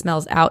pumps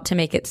smells out to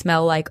make it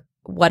smell like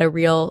what a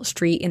real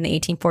street in the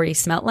 1840s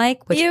smelled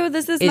like. Which Ew,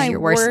 this is my your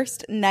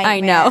worst nightmare. I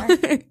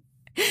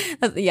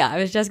know. Yeah, I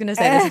was just going to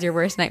say this is your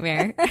worst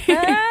nightmare.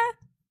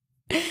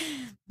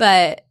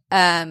 But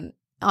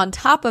on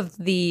top of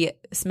the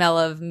smell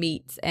of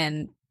meats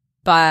and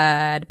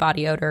bad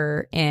body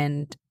odor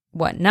and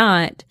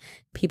whatnot,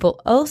 people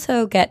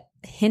also get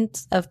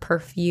hints of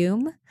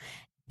perfume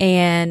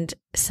and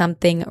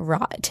something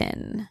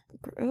rotten.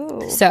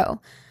 Ooh.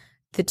 So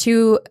the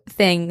two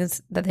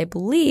things that they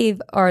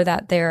believe are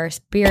that there are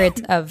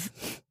spirits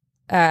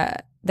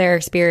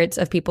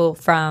of people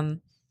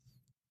from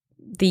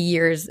the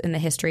years in the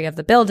history of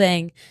the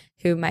building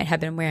who might have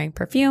been wearing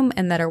perfume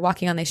and that are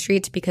walking on the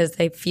streets because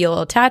they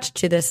feel attached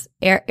to this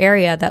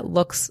area that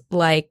looks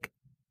like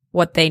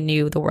what they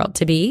knew the world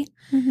to be.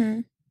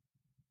 Mm-hmm.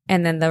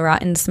 And then the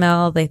rotten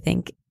smell they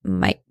think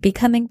might be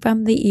coming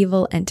from the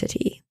evil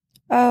entity.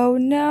 Oh,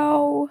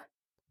 no.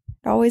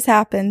 It always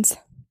happens.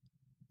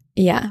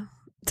 Yeah.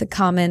 It's a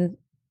common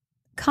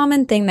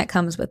thing that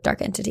comes with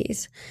dark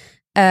entities.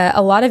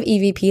 A lot of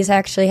EVPs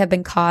actually have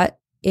been caught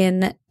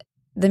in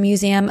the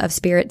museum of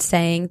spirits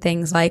saying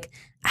things like,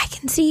 I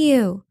can see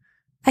you.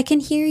 I can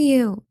hear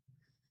you.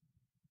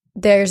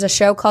 There's a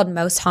show called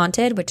Most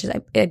Haunted, which is,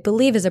 I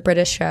believe is a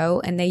British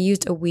show, and they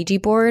used a Ouija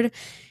board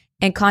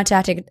and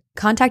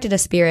contacted a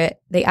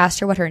spirit. They asked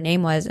her what her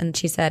name was, and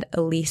she said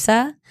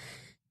Elisa.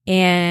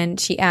 And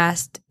she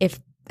asked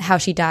how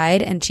she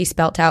died, and she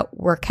spelt out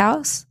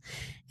workhouse.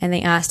 and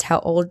they asked how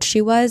old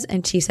she was,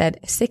 and she said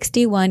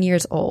 61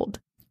 years old.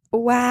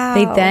 Wow.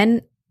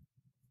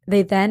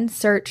 They then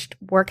searched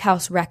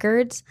workhouse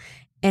records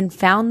and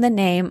found the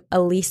name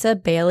Elisa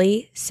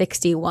Bailey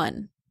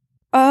 61.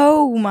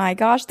 Oh my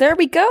gosh. There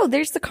we go.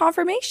 There's the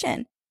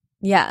confirmation.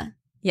 Yeah.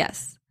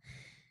 Yes.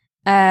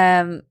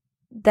 Then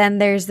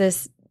there's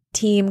this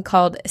team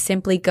called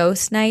Simply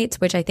Ghost Nights,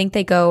 which I think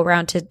they go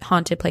around to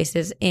haunted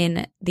places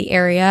in the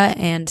area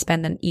and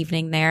spend an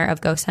evening there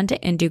of ghost hunting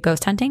and do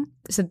ghost hunting.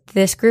 So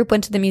this group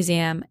went to the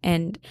museum,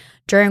 and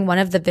during one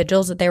of the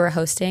vigils that they were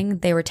hosting,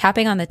 they were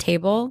tapping on the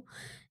table,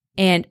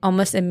 and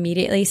almost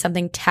immediately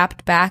something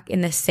tapped back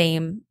in the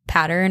same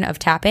pattern of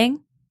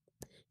tapping.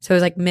 So it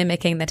was like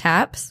mimicking the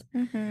taps.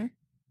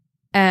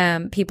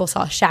 Mm-hmm. People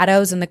saw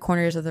shadows in the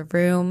corners of the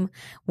room.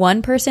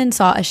 One person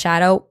saw a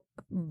shadow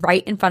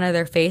right in front of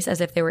their face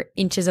as if they were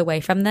inches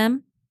away from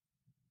them.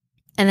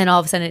 And then all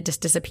of a sudden it just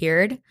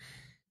disappeared.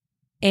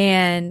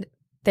 And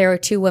there were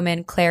two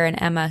women, Claire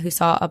and Emma, who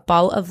saw a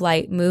ball of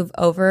light move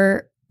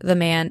over the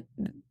man,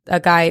 a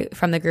guy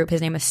from the group.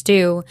 His name is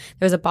Stu.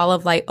 There was a ball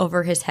of light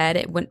over his head.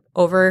 It went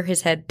over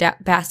his head,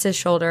 past his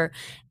shoulder,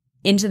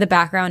 into the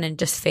background, and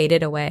just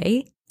faded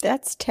away.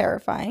 That's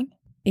terrifying.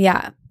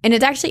 Yeah. And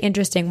it's actually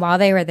interesting. While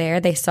they were there,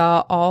 they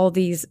saw all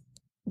these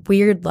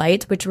weird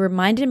lights, which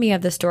reminded me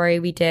of the story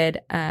we did,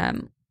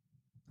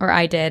 or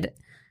I did,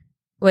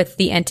 with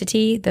The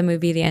Entity, the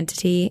movie The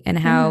Entity, and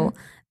how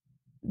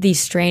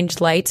these strange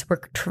lights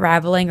were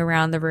traveling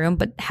around the room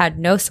but had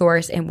no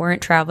source and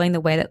weren't traveling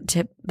the way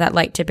that that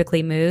light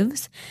typically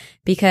moves,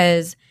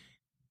 because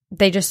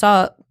they just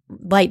saw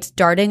lights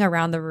darting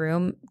around the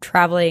room,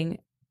 traveling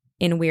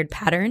in weird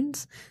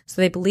patterns.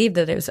 So they believed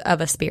that it was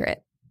of a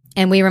spirit.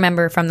 And we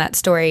remember from that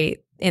story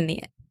in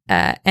The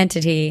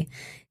Entity,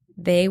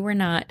 they were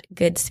not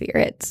good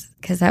spirits,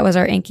 because that was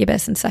our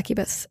incubus and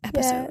succubus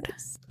episode.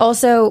 Yes.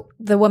 Also,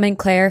 the woman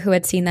Claire, who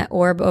had seen that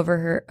orb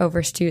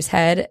over Stu's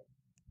head,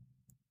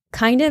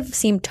 kind of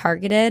seemed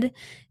targeted.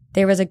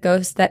 There was a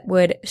ghost that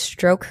would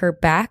stroke her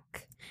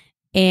back,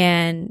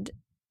 and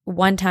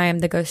one time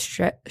the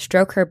ghost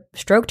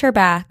stroked her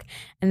back,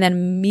 and then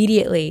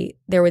immediately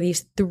there were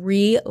these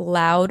 3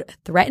 loud,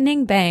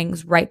 threatening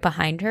bangs right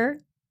behind her,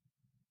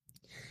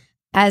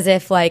 as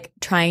if like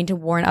trying to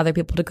warn other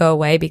people to go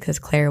away because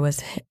Claire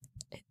was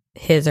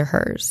his or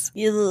hers.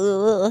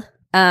 Ugh.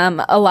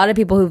 A lot of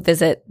people who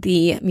visit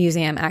the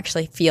museum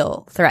actually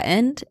feel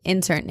threatened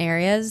in certain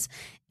areas.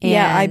 And,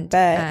 yeah, I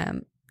bet.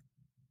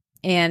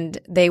 And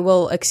they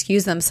will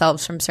excuse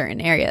themselves from certain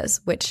areas,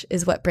 which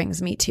is what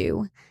brings me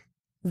to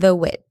the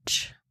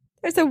witch.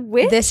 There's a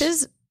witch?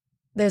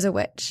 There's a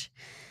witch.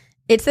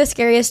 It's the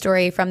scariest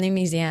story from the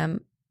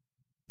museum.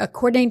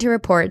 According to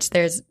reports,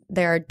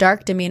 there are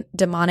dark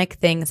demonic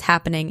things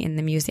happening in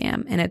the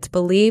museum, and it's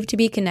believed to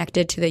be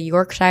connected to the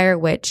Yorkshire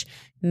witch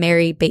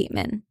Mary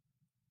Bateman.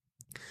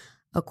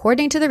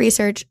 According to the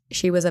research,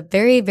 she was a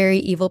very, very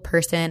evil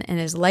person and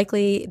is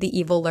likely the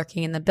evil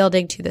lurking in the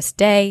building to this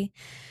day.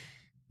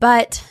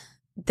 But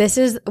this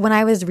is when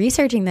I was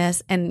researching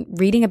this and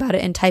reading about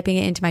it and typing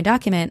it into my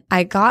document,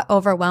 I got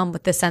overwhelmed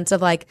with the sense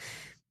of like,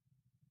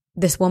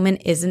 this woman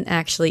isn't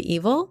actually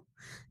evil.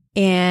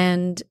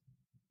 And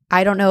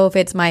I don't know if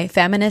it's my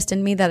feminist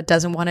in me that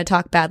doesn't want to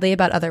talk badly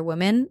about other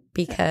women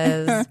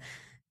because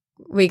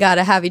we got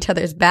to have each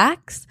other's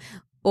backs,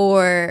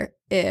 or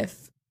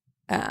if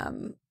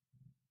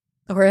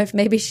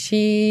maybe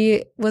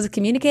she was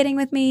communicating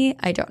with me.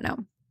 I don't know.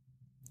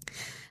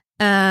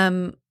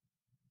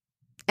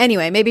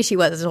 Anyway, maybe she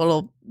was a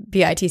total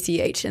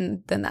bitch,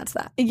 and then that's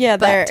that. Yeah,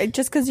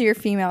 just because you're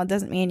female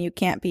doesn't mean you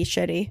can't be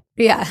shitty.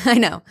 Yeah, I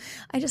know.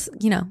 I just,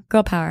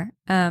 girl power.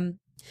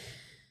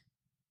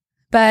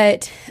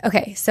 But,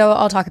 okay, so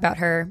I'll talk about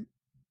her,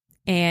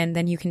 and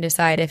then you can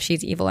decide if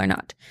she's evil or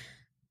not.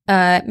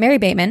 Mary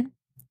Bateman,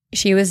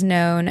 she was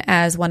known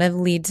as one of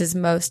Leeds'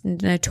 most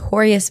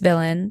notorious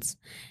villains,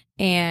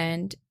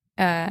 and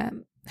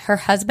her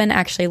husband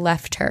actually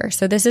left her.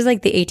 So this is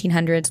like the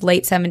 1800s,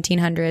 late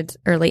 1700s,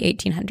 early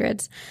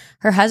 1800s.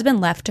 Her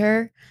husband left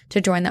her to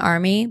join the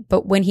army,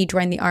 but when he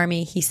joined the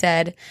army, he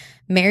said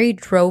Mary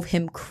drove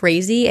him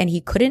crazy and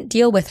he couldn't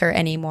deal with her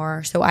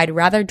anymore, so I'd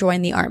rather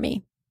join the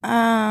army.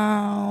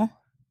 Oh,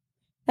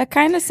 that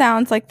kind of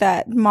sounds like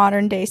that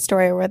modern day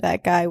story where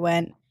that guy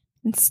went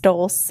and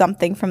stole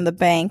something from the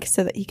bank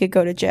so that he could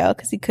go to jail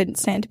because he couldn't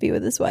stand to be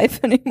with his wife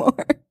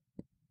anymore.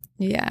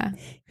 Yeah.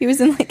 He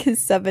was in like his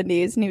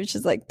 70s and he was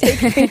just like,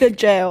 take me to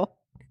jail.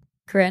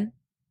 Corinne?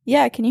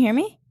 Yeah, can you hear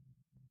me?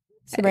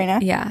 Sabrina?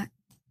 Yeah.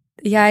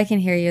 Yeah, I can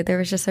hear you. There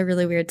was just a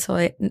really weird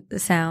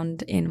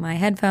sound in my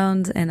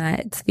headphones, and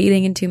it's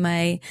feeding into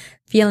my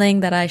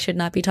feeling that I should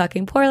not be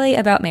talking poorly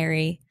about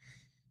Mary.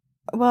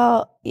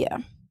 Well, yeah.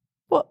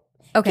 Well,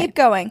 okay. Keep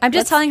going. I'm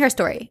just telling her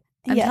story.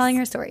 Telling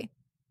her story.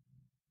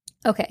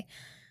 Okay.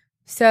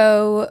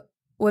 So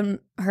when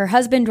her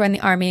husband joined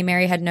the army,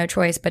 Mary had no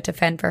choice but to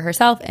fend for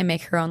herself and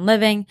make her own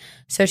living.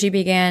 So she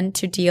began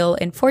to deal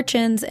in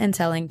fortunes and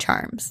selling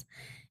charms.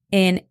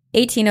 In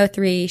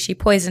 1803, she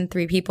poisoned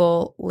 3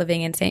 people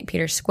living in St.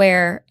 Peter's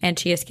Square, and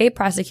she escaped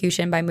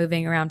prosecution by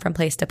moving around from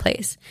place to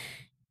place.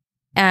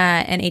 In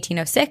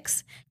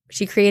 1806,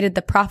 she created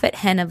the prophet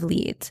hen of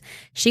Leeds.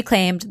 She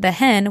claimed the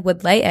hen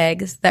would lay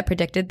eggs that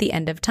predicted the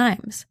end of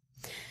times.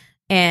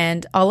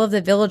 And all of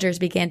the villagers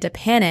began to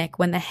panic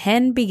when the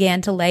hen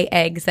began to lay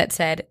eggs that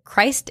said,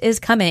 Christ is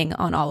coming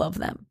on all of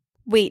them.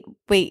 Wait.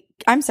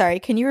 I'm sorry.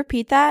 Can you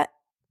repeat that?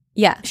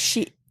 Yeah.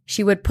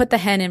 She would put the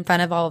hen in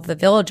front of all of the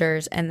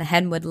villagers, and the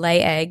hen would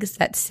lay eggs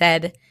that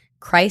said,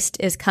 Christ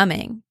is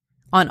coming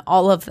on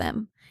all of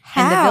them.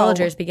 How? And the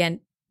villagers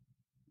began,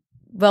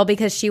 well,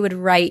 because she would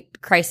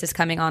write Christ is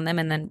coming on them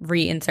and then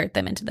reinsert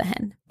them into the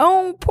hen.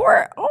 Oh,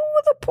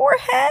 the poor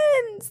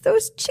hens,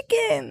 those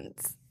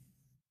chickens.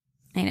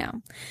 I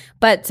know.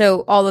 But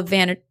so all of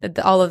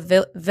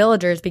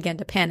villagers began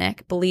to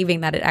panic,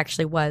 believing that it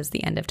actually was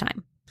the end of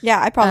time.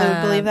 Yeah, I probably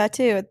would believe that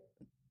too.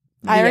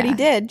 I already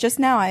did. Just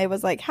now I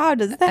was like, how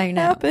does that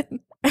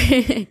happen?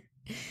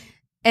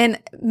 And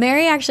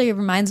Mary actually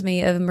reminds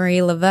me of Marie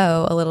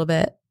Laveau a little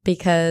bit,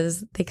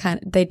 because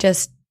they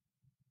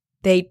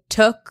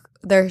took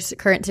their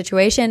current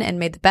situation and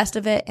made the best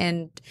of it,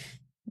 and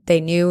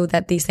they knew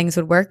that these things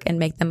would work and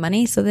make them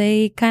money, so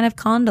they kind of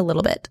conned a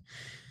little bit.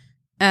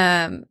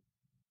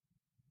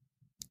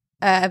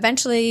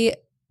 Eventually,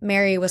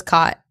 Mary was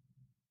caught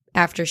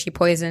after she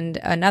poisoned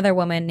another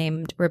woman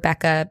named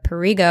Rebecca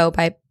Perigo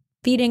by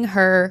feeding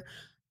her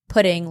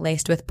pudding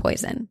laced with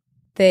poison.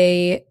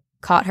 They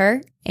caught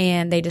her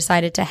and they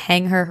decided to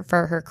hang her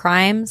for her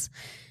crimes.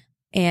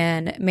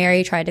 And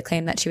Mary tried to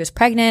claim that she was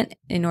pregnant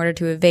in order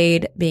to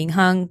evade being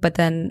hung, but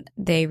then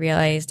they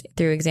realized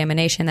through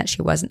examination that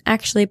she wasn't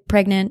actually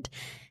pregnant.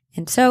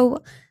 And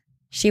so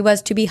she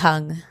was to be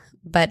hung,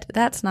 but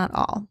that's not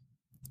all.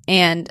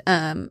 And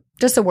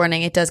just a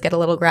warning, it does get a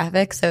little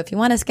graphic. So if you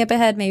want to skip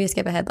ahead, maybe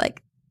skip ahead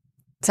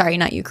sorry,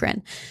 not you,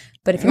 Corinne.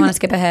 But if you want to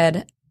skip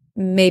ahead,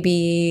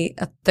 maybe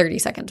 30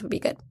 seconds would be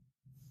good.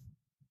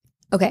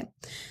 Okay.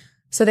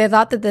 So they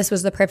thought that this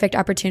was the perfect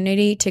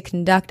opportunity to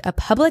conduct a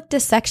public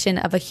dissection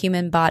of a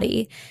human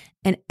body,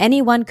 and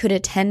anyone could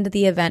attend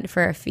the event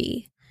for a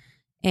fee.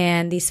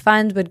 And these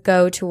funds would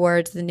go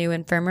towards the new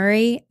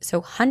infirmary.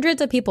 So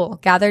hundreds of people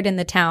gathered in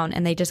the town,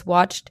 and they just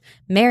watched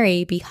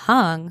Mary be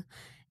hung.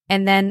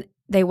 And then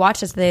they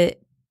watched as the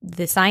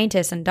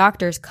scientists and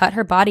doctors cut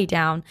her body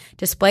down,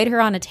 displayed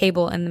her on a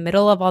table in the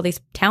middle of all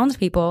these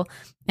townspeople,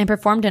 and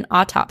performed an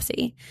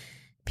autopsy.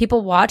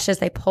 People watched as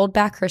they pulled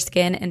back her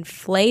skin and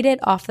flayed it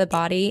off the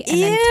body and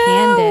then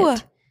tanned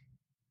it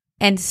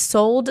and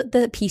sold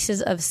the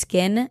pieces of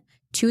skin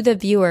to the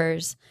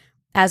viewers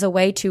as a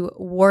way to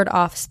ward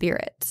off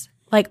spirits.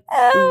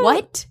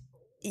 What?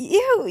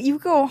 Ew, you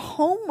go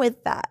home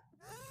with that.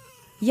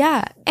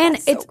 Yeah. And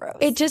That's so gross.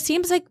 It just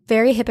seems like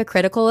very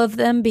hypocritical of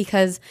them,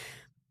 because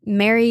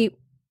Mary's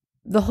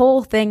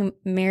whole thing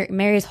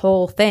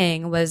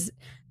was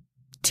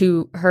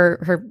to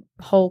her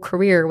whole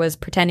career was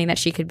pretending that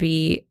she could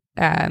be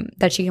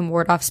that she can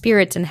ward off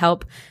spirits and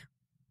help,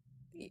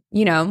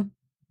 that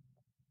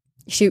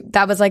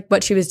was like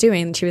what she was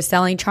doing. She was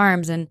selling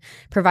charms and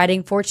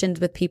providing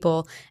fortunes with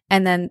people,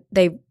 and then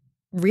they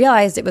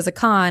realized it was a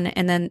con,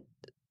 and then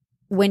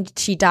when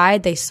she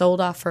died they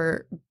sold off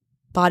her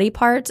body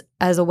parts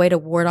as a way to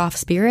ward off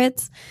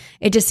spirits.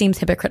 It just seems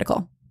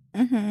hypocritical.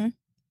 Mm-hmm.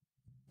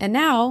 And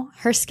now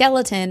her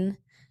skeleton,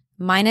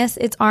 minus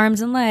its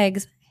arms and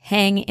legs,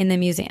 hang in the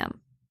museum.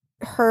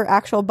 Her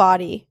actual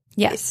body,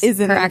 yes, is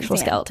in her the actual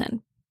museum.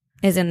 skeleton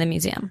is in the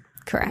museum.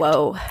 Correct.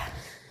 Whoa,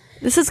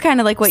 this is kind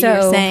of like what you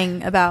were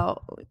saying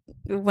about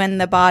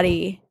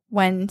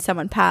when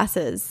someone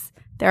passes,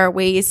 there are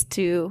ways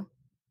to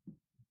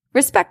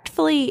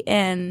respectfully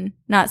and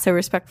not so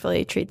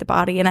respectfully treat the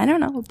body. And I don't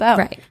know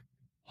about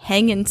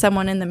hanging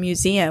someone in the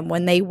museum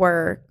when they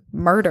were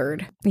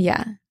murdered.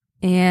 Yeah.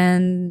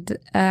 And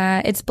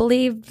it's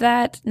believed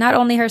that not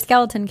only her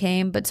skeleton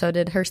came, but so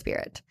did her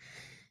spirit.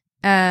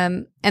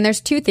 And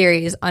there's 2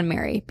 theories on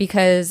Mary,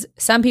 because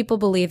some people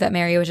believe that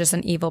Mary was just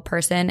an evil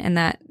person and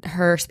that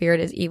her spirit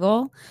is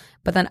evil.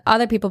 But then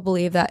other people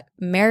believe that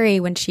Mary,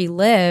 when she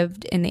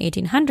lived in the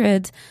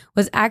 1800s,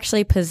 was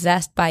actually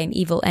possessed by an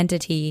evil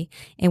entity.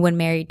 And when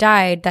Mary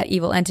died, that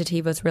evil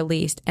entity was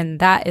released. And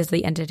that is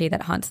the entity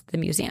that haunts the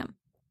museum.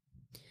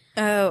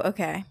 Oh,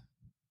 okay.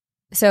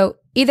 So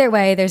either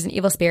way, there's an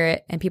evil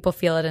spirit and people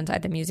feel it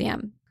inside the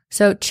museum.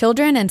 So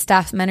children and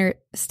staff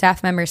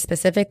members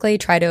specifically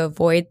try to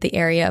avoid the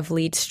area of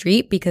Leeds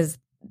Street because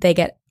they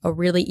get a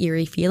really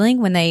eerie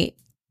feeling when they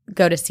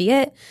go to see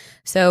it.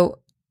 So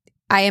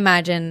I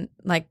imagine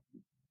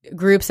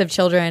groups of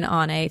children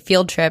on a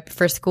field trip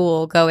for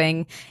school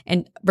going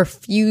and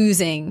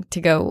refusing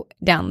to go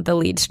down the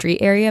Leeds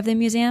Street area of the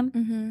museum.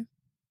 Mm-hmm.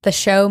 The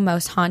show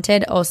Most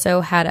Haunted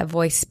also had a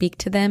voice speak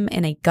to them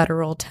in a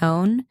guttural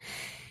tone.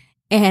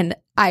 And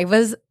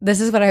this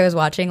is what I was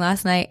watching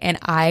last night, and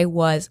I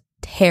was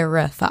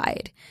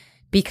terrified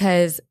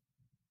because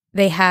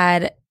they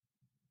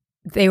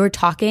were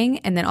talking,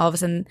 and then all of a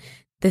sudden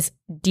this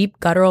deep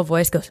guttural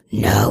voice goes,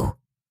 "No."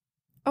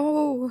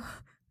 Oh.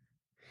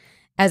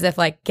 as if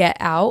like Get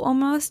Out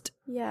almost.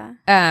 Yeah.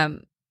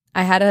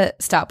 I had to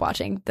stop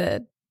watching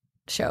the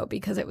show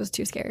because it was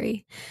too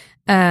scary.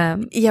 Yeah,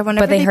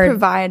 whenever they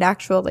provide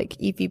actual like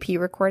EVP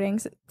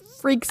recordings, it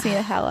freaks me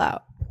the hell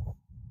out.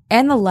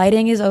 And the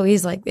lighting is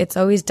always like, it's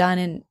always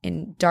done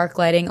in dark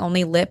lighting,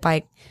 only lit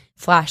by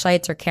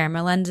flashlights or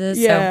camera lenses.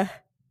 Yeah. So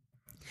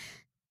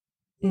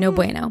no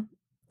bueno.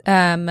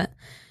 The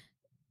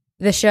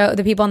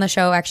people on the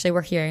show actually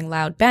were hearing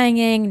loud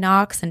banging,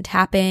 knocks, and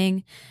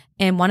tapping.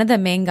 And one of the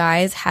main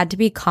guys had to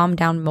be calmed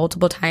down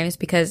multiple times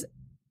because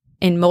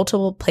in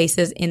multiple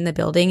places in the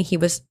building, he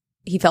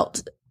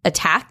felt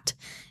attacked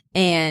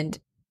and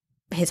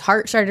his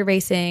heart started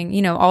racing,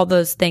 you know, all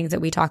those things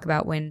that we talk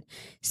about when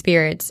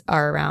spirits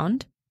are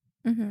around.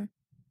 Mm-hmm.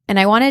 And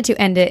I wanted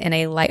to end it in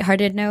a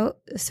lighthearted note.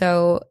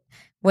 So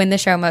when the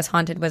show Most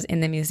Haunted was in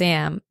the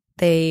museum,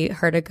 they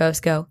heard a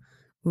ghost go,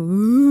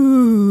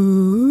 ooh.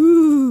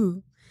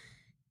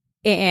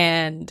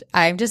 And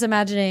I'm just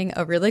imagining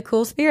a really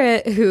cool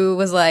spirit who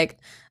was like,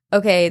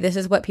 okay, this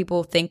is what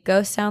people think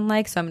ghosts sound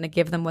like, so I'm going to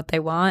give them what they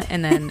want,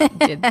 and then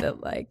did the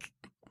like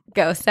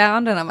ghost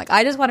sound. And I'm like,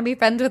 I just want to be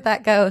friends with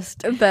that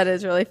ghost. That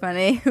is really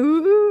funny.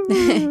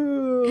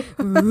 Ooh.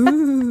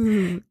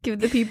 Ooh. Give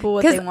the people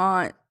what they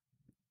want.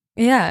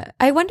 Yeah.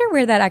 I wonder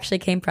where that actually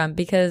came from,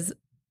 because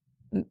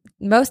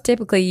most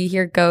typically you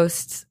hear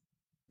ghosts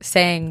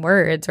saying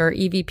words or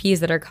EVPs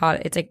that are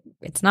caught. It's like,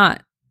 it's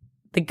not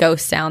the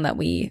ghost sound that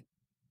we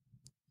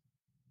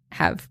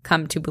have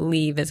come to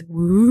believe is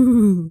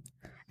woo.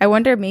 I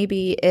wonder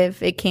maybe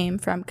if it came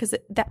from, because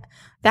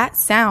that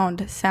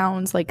sound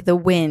sounds like the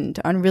wind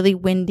on really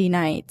windy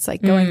nights,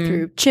 like going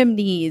through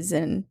chimneys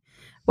and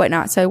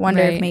whatnot. So I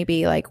wonder if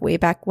maybe like way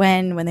back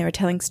when they were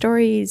telling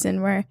stories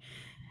and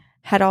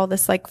had all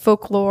this like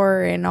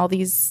folklore and all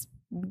these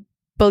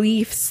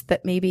beliefs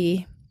that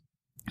maybe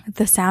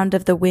the sound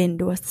of the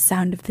wind was the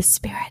sound of the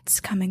spirits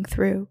coming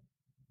through.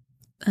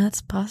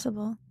 That's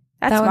possible.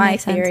 That's my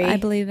theory. I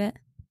believe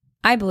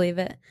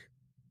it.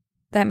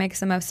 That makes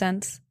the most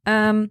sense.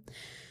 So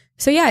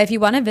yeah, if you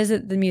want to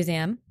visit the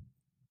museum,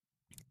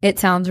 it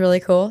sounds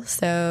really cool.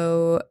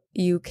 So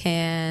you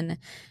can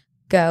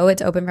go.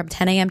 It's open from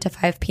 10 a.m. to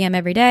 5 p.m.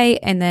 every day.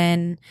 And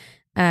then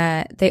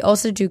they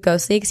also do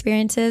ghostly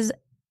experiences,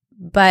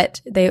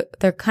 but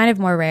they're kind of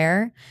more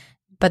rare,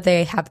 but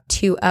they have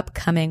 2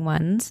 upcoming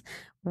ones.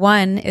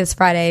 One is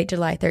Friday,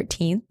 July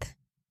 13th.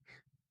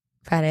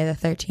 Friday the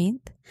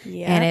 13th.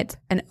 Yeah. And it's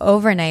an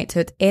overnight, so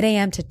it's 8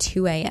 a.m. to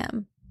 2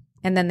 a.m.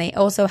 And then they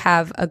also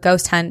have a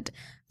ghost hunt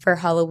for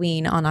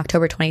Halloween on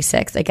October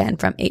 26th, again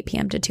from 8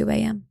 p.m. to 2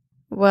 a.m.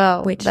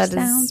 Well, which that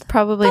is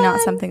probably fun.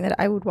 Not something that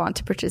I would want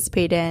to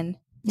participate in.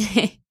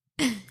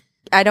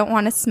 I don't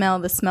want to smell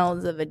the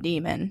smells of a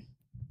demon.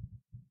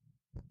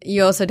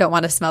 You also don't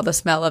want to smell the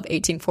smell of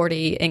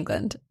 1840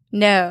 England.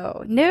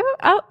 No,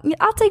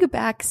 I'll take a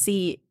back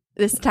seat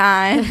this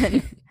time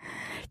and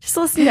just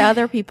listen to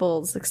other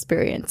people's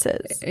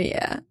experiences.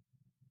 Yeah.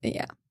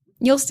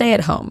 You'll stay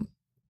at home.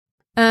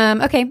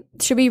 Okay,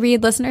 should we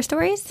read listener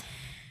stories?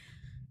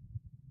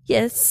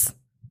 Yes.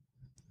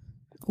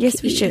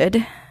 Yes, we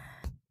should.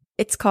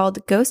 It's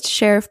called Ghost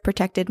Sheriff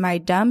Protected My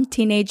Dumb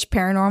Teenage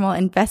Paranormal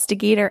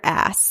Investigator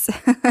Ass.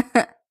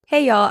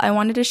 Hey, y'all. I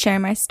wanted to share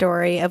my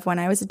story of when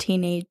I was a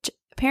teenage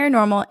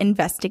paranormal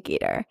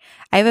investigator.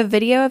 I have a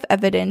video of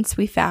evidence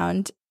we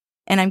found,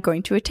 and I'm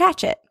going to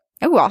attach it.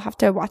 Oh, I'll have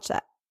to watch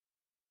that.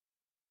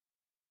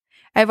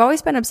 I've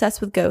always been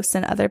obsessed with ghosts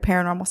and other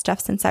paranormal stuff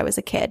since I was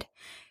a kid.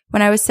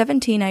 When I was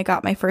 17, I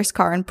got my first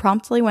car and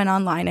promptly went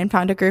online and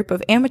found a group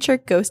of amateur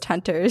ghost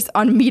hunters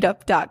on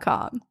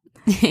meetup.com.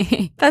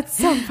 That's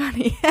so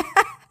funny.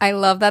 I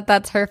love that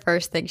that's her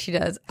first thing she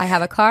does. I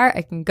have a car.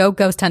 I can go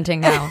ghost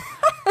hunting now.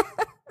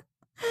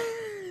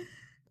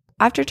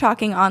 After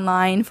talking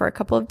online for a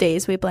couple of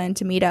days, we planned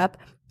to meet up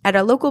at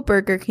a local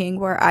Burger King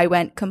where I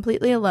went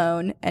completely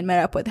alone and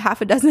met up with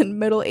half a dozen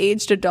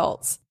middle-aged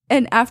adults.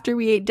 And after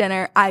we ate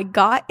dinner, I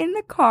got in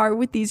the car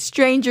with these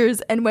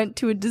strangers and went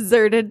to a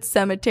deserted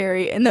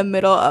cemetery in the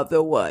middle of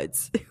the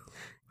woods.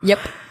 Yep.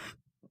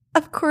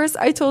 Of course,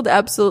 I told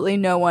absolutely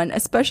no one,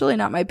 especially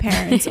not my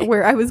parents,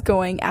 where I was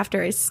going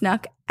after I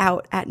snuck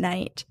out at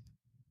night.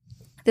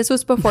 This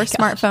was before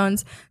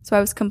smartphones, so I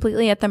was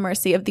completely at the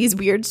mercy of these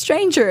weird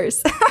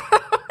strangers.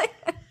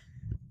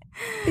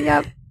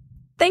 Yep.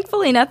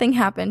 Thankfully, nothing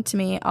happened to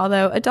me,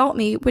 although adult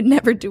me would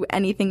never do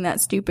anything that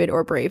stupid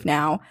or brave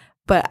now,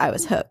 but I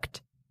was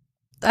hooked.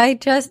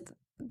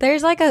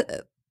 There's like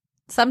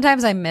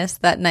sometimes I miss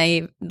that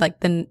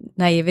the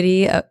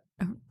naivety of,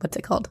 what's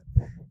it called?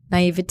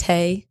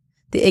 Naivete,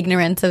 the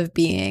ignorance of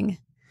being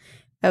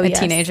a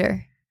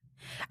teenager.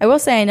 I will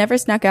say I never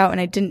snuck out,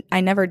 and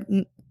I never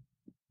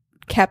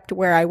kept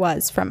where I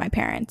was from my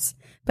parents.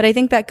 But I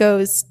think that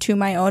goes to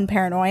my own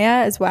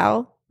paranoia as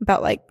well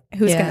about like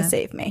who's going to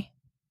save me.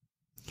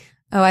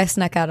 Oh, I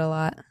snuck out a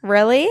lot.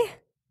 Really?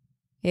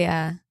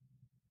 Yeah.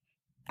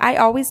 I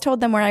always told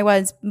them where I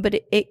was, but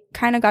it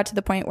kind of got to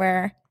the point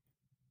where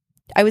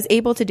I was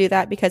able to do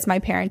that because my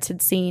parents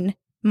had seen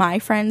my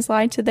friends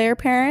lied to their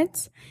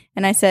parents.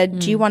 And I said,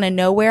 do you want to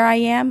know where I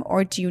am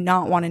or do you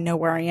not want to know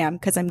where I am?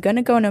 Because I'm going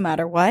to go no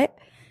matter what.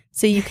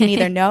 So you can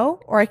either know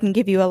or I can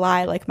give you a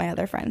lie like my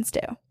other friends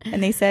do.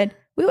 And they said,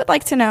 we would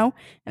like to know.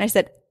 And I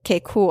said,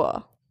 okay,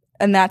 cool.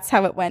 And that's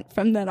how it went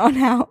from then on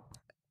out.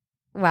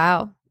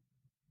 Wow.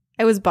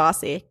 I was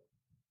bossy.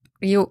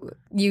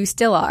 You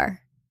still are.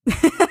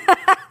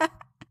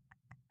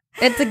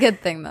 It's a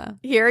good thing, though.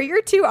 Here are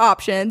your two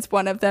options.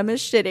 One of them is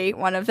shitty.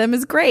 One of them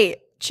is great.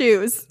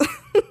 Choose.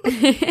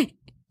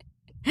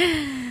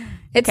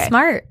 It's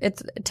smart.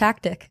 It's a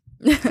tactic.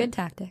 It's a good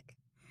tactic.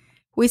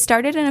 We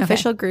started an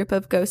official group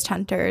of ghost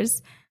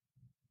hunters,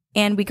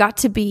 and we got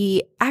to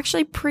be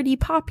actually pretty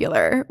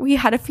popular. We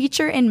had a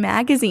feature in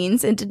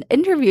magazines and did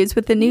interviews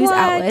with the news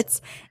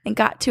outlets and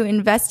got to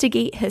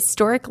investigate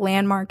historic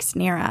landmarks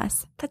near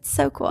us. That's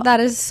so cool.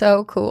 That is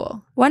so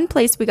cool. One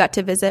place we got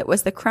to visit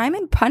was the Crime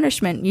and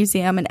Punishment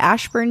Museum in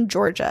Ashburn,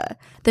 Georgia.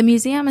 The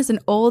museum is an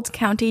old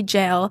county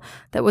jail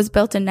that was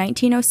built in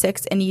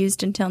 1906 and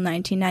used until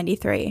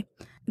 1993.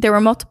 There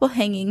were multiple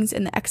hangings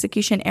in the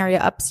execution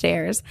area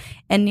upstairs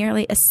and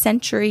nearly a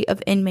century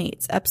of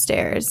inmates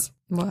upstairs.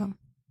 Wow.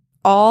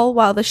 All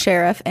while the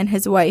sheriff and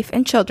his wife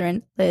and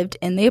children lived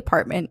in the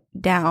apartment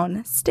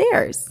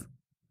downstairs.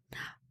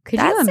 Could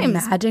you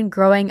imagine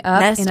growing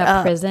up in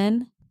a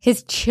prison?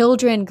 His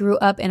children grew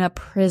up in a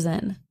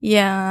prison.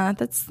 Yeah,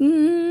 that's...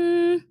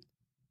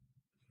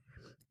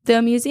 The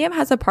museum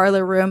has a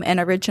parlor room and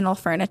original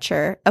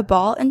furniture, a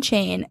ball and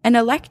chain, an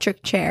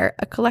electric chair,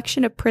 a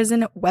collection of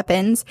prison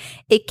weapons,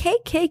 a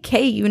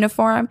KKK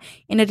uniform,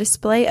 and a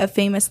display of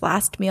famous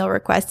last meal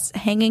requests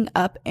hanging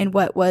up in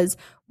what was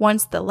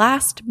once the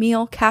Last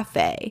Meal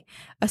Cafe,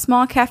 a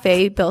small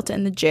cafe built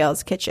in the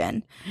jail's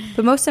kitchen.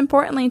 But most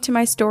importantly to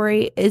my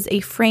story is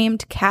a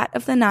framed cat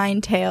of the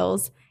nine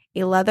tails,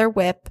 a leather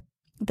whip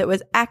that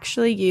was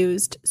actually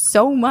used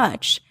so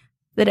much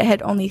that it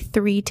had only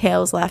 3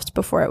 tails left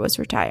before it was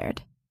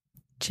retired.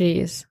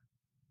 Jeez.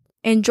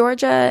 In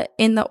Georgia,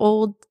 in the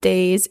old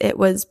days, it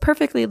was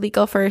perfectly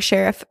legal for a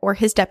sheriff or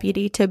his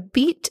deputy to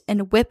beat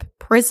and whip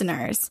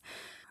prisoners.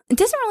 It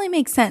doesn't really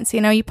make sense.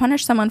 You know, you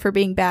punish someone for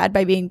being bad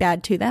by being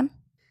bad to them.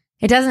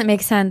 It doesn't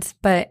make sense,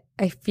 but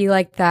I feel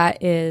like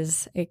that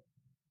is a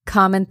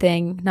common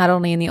thing, not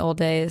only in the old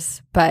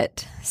days,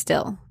 but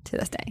still to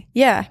this day.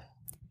 Yeah.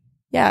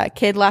 Yeah, a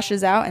kid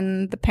lashes out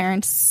and the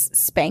parents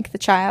spank the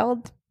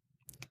child.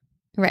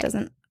 Right.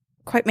 Doesn't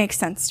quite make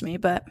sense to me,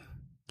 but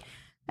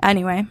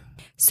anyway.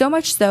 So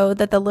much so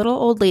that the little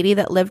old lady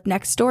that lived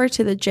next door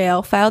to the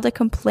jail filed a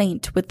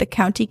complaint with the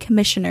county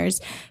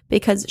commissioners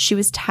because she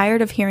was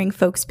tired of hearing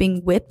folks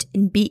being whipped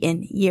and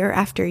beaten year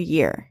after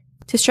year.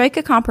 To strike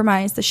a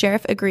compromise, the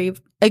sheriff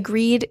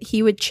agreed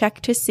he would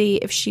check to see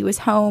if she was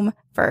home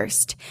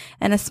first.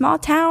 In a small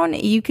town,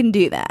 you can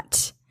do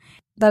that.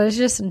 That is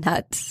just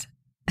nuts.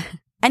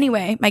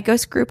 Anyway, my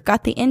ghost group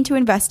got the in to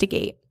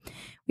investigate.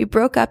 We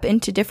broke up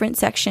into different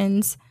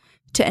sections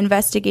to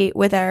investigate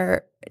with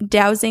our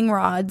dowsing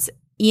rods,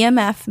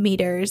 EMF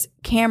meters,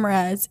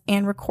 cameras,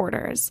 and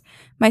recorders.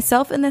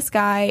 Myself and this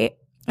guy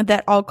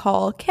that I'll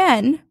call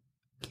Ken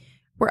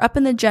were up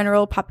in the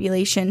general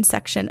population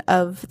section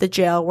of the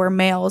jail where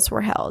males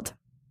were held.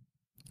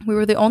 We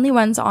were the only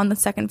ones on the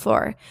second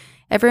floor.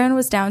 Everyone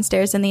was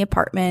downstairs in the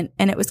apartment,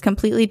 and it was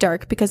completely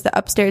dark because the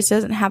upstairs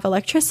doesn't have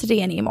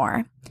electricity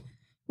anymore.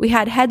 We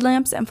had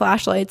headlamps and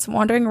flashlights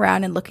wandering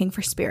around and looking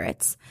for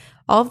spirits.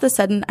 All of a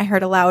sudden, I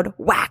heard a loud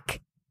whack,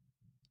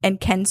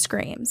 and Ken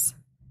screams.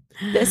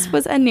 This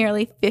was a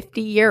nearly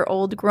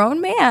 50-year-old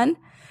grown man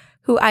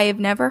who I had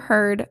never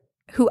heard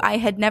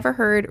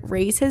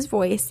raise his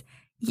voice,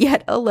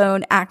 yet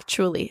alone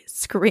actually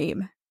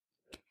scream.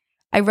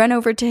 I run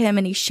over to him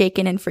and he's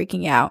shaken and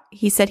freaking out.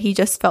 He said he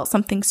just felt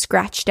something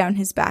scratch down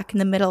his back in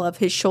the middle of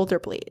his shoulder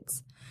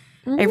blades.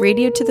 I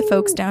radioed to the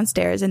folks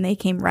downstairs and they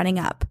came running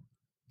up.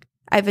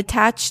 I've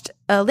attached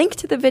a link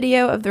to the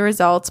video of the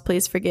results.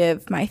 Please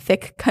forgive my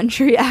thick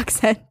country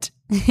accent.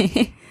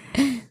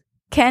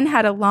 Ken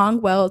had a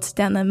long welt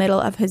down the middle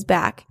of his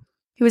back.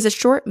 He was a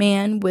short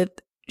man with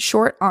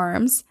short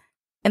arms,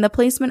 and the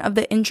placement of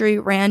the injury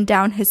ran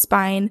down his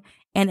spine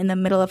and in the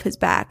middle of his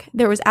back.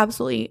 There was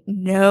absolutely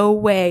no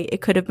way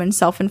it could have been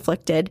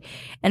self-inflicted,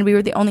 and we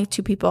were the only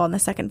 2 people on the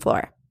second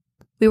floor.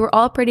 We were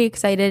all pretty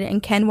excited,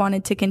 and Ken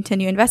wanted to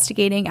continue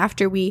investigating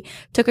after we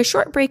took a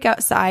short break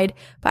outside,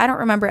 but I don't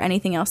remember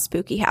anything else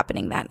spooky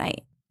happening that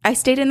night. I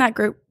stayed in that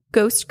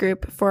ghost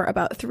group for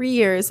about 3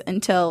 years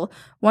until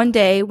one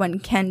day when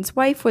Ken's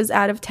wife was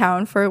out of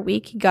town for a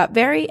week, he got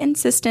very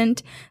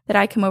insistent that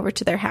I come over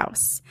to their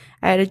house.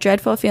 I had a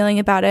dreadful feeling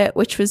about it,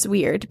 which was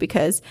weird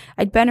because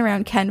I'd been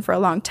around Ken for a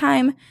long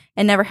time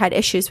and never had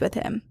issues with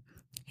him.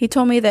 He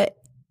told me that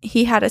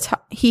he had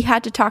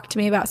to talk to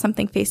me about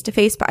something face to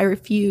face, but I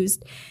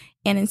refused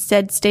and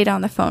instead stayed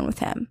on the phone with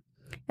him.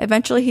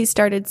 Eventually, he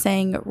started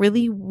saying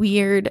really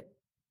weird,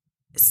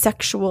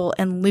 sexual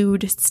and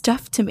lewd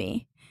stuff to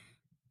me.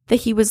 That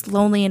he was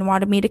lonely and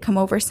wanted me to come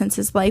over since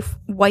his wife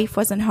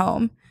wasn't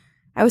home.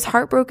 I was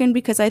heartbroken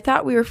because I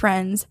thought we were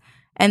friends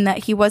and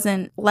that he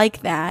wasn't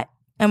like that.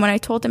 And when I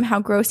told him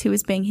how gross he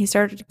was being, he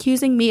started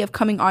accusing me of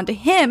coming onto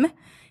him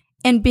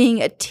and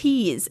being a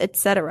tease,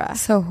 etc.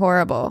 So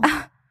horrible.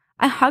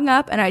 I hung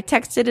up and I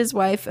texted his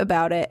wife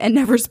about it and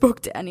never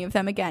spoke to any of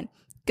them again.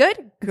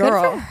 Good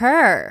girl. Good for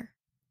her.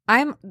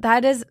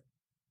 That is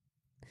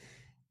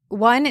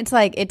one, it's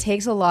like it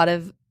takes a lot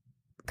of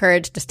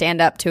courage to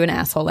stand up to an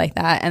asshole like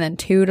that, and then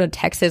two, to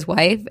text his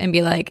wife and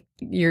be like,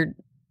 your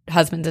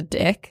husband's a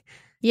dick.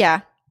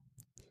 Yeah.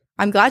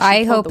 I'm glad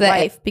she told the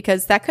wife,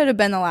 because that could have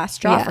been the last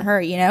straw for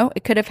her, you know?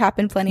 It could have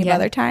happened plenty of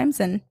other times.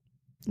 And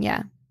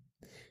yeah.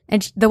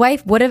 And the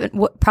wife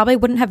probably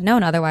wouldn't have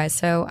known otherwise,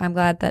 so I'm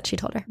glad that she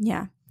told her.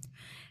 Yeah.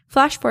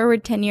 Flash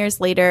forward 10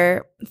 years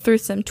later, through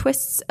some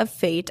twists of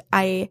fate,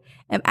 I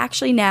am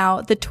actually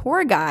now the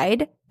tour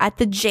guide at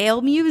the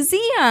jail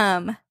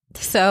museum.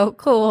 So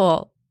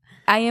cool.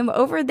 I am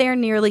over there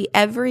nearly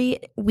every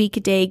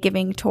weekday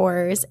giving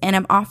tours, and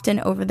I'm often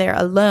over there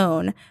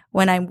alone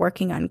when I'm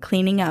working on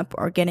cleaning up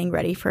or getting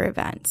ready for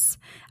events.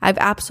 I've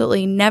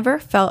absolutely never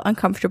felt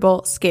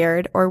uncomfortable,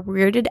 scared, or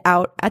weirded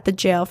out at the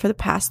jail for the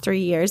past 3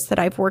 years that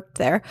I've worked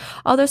there,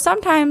 although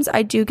sometimes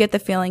I do get the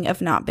feeling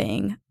of not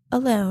being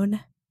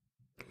alone.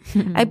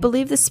 I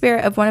believe the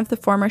spirit of one of the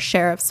former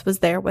sheriffs was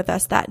there with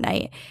us that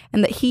night,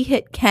 and that he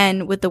hit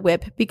Ken with the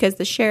whip because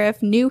the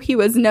sheriff knew he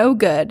was no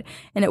good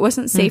and it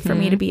wasn't safe for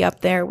me to be up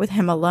there with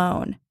him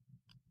alone.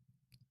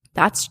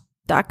 That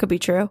could be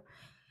true.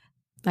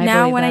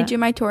 Now when I do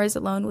my tours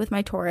alone with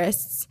my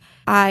tourists,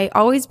 I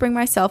always bring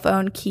my cell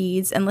phone,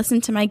 keys, and listen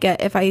to my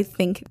gut if I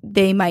think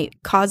they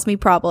might cause me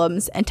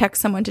problems, and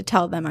text someone to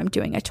tell them I'm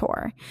doing a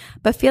tour.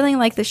 But feeling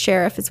like the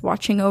sheriff is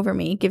watching over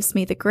me gives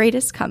me the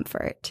greatest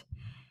comfort.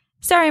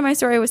 Sorry my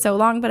story was so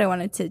long, but I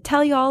wanted to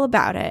tell you all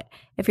about it.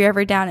 If you're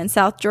ever down in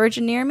South Georgia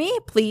near me,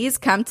 please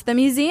come to the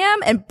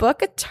museum and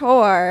book a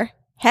tour.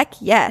 Heck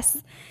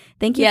yes.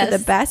 Thank you for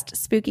the best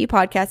spooky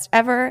podcast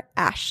ever,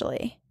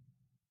 Ashley.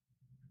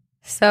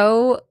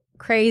 So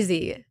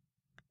crazy.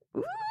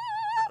 Ooh.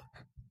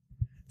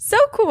 So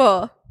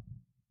cool.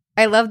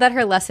 I love that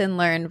her lesson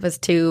learned was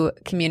to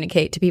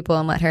communicate to people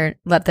and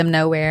let them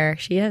know where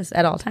she is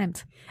at all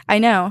times. I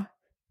know.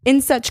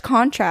 In such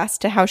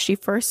contrast to how she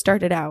first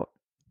started out.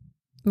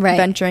 Right.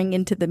 Venturing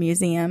into the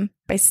museum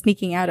by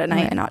sneaking out at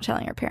night and not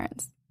telling her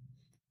parents.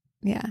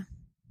 Yeah.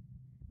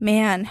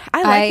 Man,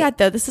 I like that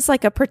though. This is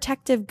like a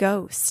protective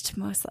ghost,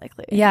 most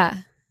likely. Yeah.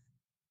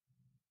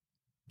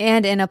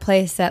 And in a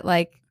place that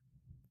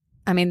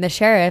the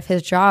sheriff,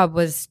 his job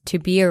was to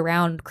be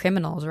around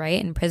criminals, right?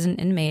 And prison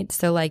inmates.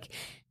 So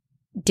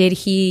did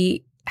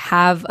he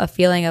have a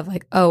feeling of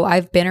oh,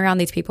 I've been around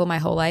these people my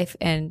whole life,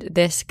 and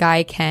this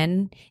guy,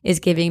 Ken,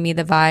 is giving me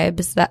the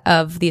vibes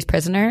of these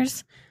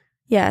prisoners?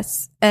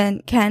 Yes.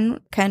 And Ken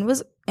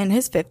was in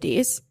his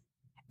 50s,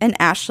 and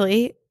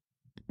Ashley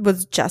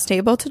was just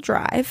able to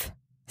drive.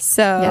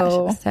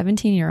 So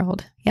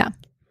 17-year-old. Yeah.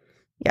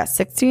 Yeah,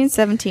 16,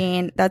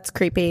 17. That's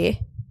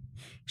creepy.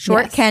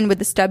 Short Ken with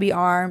the stubby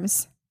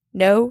arms.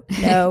 No,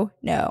 no,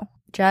 no.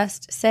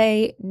 Just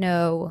say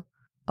no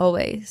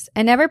always.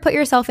 And never put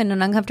yourself in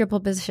an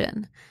uncomfortable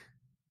position.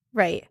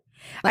 Right.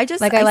 I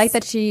like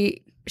that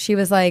she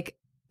was like,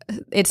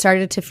 it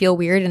started to feel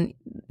weird and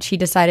she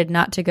decided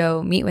not to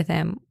go meet with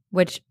him,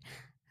 which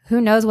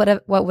who knows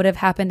what would have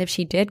happened if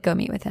she did go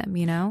meet with him,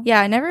 you know? Yeah,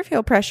 I never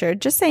feel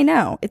pressured. Just say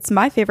no. It's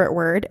my favorite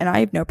word and I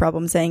have no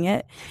problem saying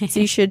it.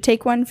 So you should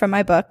take one from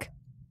my book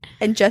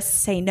and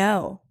just say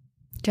no.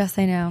 Just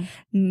say no.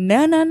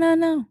 No, no, no,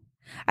 no.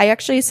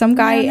 Some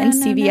guy in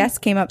CVS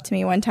came up to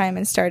me one time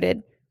and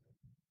started,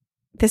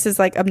 this is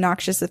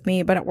obnoxious of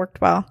me, but it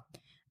worked well.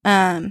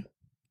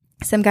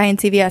 Some guy in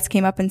CVS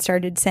came up and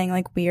started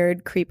saying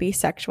weird, creepy,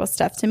 sexual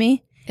stuff to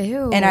me.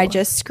 Ew. And I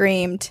just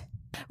screamed,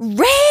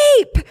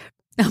 rape!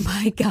 Oh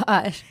my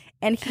gosh.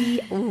 And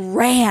he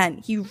ran.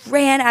 He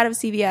ran out of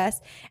CVS.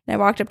 And I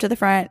walked up to the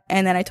front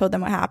and then I told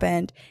them what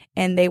happened.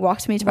 And they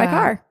walked me to my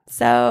car.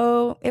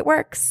 So it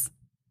works.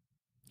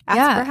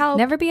 Ask for help.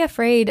 Never be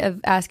afraid of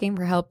asking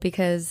for help,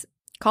 because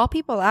call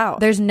people out.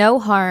 There's no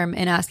harm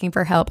in asking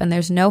for help, and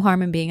there's no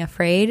harm in being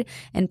afraid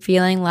and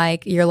feeling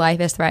like your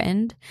life is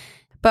threatened.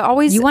 But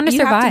always you want to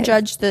survive. You have to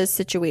judge the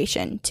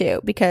situation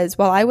too, because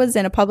while I was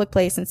in a public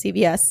place in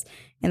CVS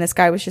and this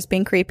guy was just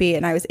being creepy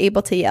and I was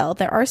able to yell,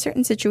 there are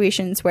certain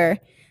situations where,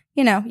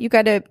 you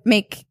got to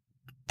make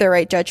the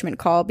right judgment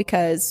call,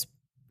 because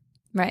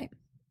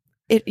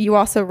you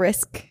also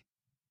risk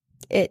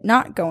it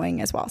not going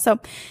as well. So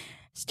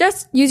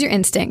just use your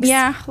instincts.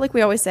 Yeah, like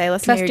we always say,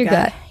 listen to your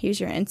gut. Use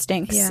your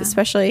instincts,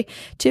 especially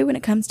too when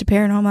it comes to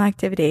paranormal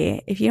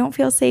activity. If you don't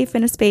feel safe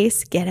in a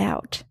space, get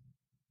out.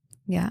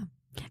 Yeah.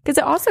 Because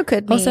it also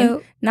could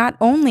mean not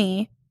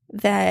only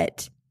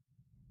that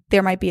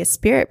there might be a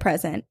spirit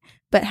present,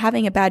 but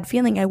having a bad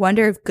feeling. I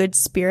wonder if good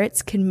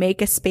spirits can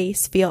make a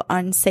space feel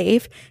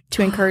unsafe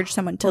to encourage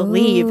someone to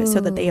leave so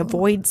that they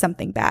avoid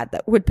something bad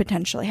that would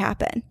potentially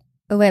happen.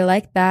 Oh, I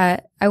like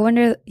that. I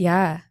wonder,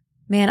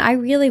 man, I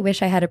really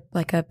wish I had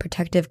a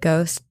protective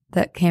ghost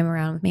that came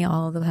around with me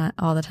all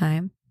the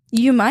time.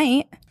 You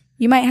might.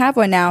 You might have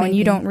one now and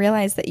you Maybe. don't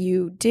realize that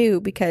you do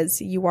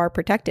because you are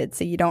protected.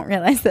 So you don't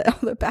realize that all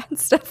the bad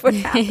stuff would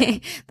happen.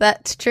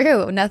 That's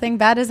true. Nothing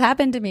bad has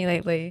happened to me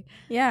lately.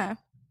 Yeah.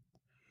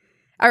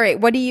 All right.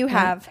 What do you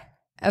have?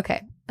 Okay,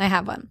 I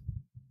have one.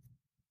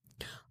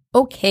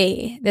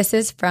 Okay, this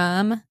is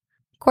from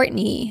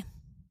Courtney.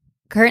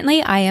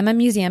 Currently, I am a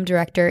museum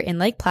director in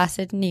Lake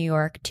Placid, New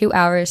York, 2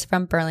 hours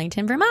from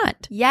Burlington,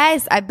 Vermont.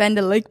 Yes, I've been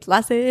to Lake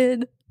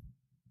Placid.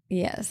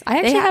 Yes, I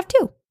actually have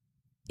too.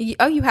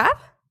 Oh, you have?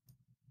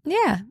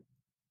 Yeah.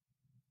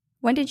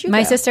 When did you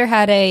My go? sister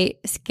had a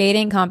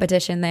skating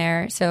competition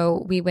there,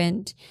 so we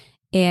went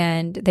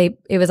and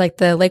it was like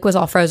the lake was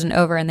all frozen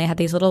over and they had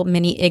these little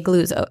mini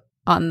igloos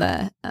on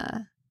the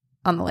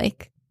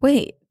lake.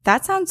 Wait,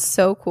 that sounds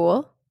so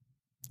cool.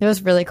 It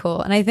was really cool.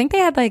 And I think they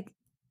had like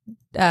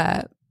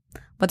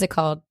what's it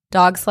called?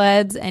 Dog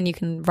sleds, and you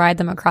can ride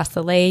them across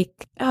the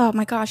lake. Oh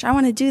my gosh, I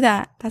want to do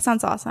that. That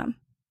sounds awesome.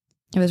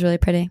 It was really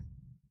pretty.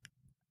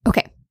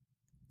 Okay.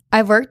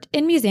 I've worked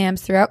in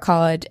museums throughout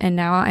college, and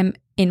now I'm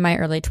in my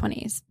early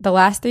 20s. The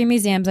last 3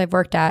 museums I've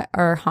worked at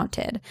are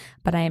haunted,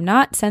 but I am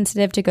not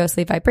sensitive to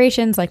ghostly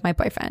vibrations like my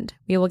boyfriend.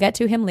 We will get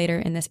to him later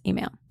in this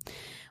email.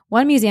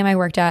 One museum I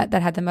worked at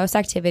that had the most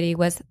activity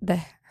was the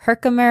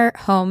Herkimer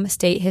Home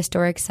State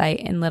Historic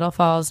Site in Little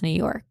Falls, New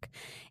York.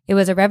 It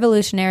was a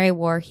Revolutionary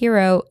War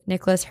hero,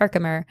 Nicholas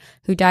Herkimer,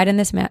 who died in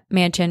this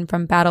mansion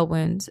from battle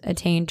wounds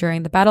attained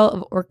during the Battle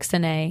of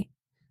Oriskany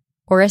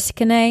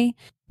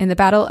in the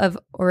Battle of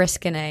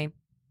Oriskany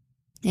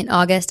in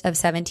August of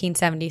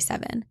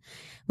 1777.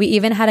 We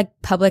even had a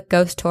public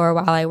ghost tour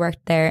while I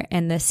worked there,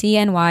 and the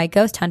CNY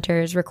ghost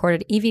hunters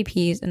recorded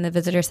EVPs in the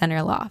visitor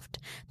center loft,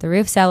 the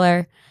roof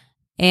cellar,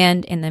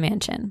 and in the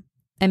mansion.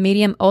 A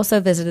medium also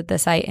visited the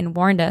site and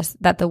warned us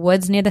that the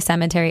woods near the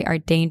cemetery are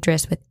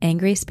dangerous with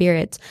angry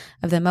spirits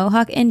of the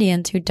Mohawk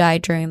Indians who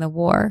died during the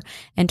war,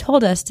 and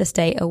told us to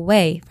stay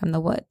away from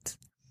the woods.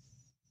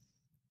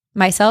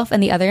 Myself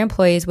and the other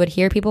employees would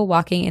hear people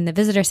walking in the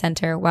visitor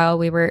center while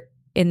we were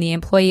in the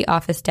employee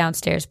office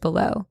downstairs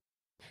below.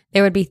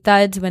 There would be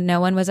thuds when no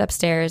one was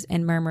upstairs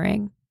and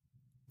murmuring.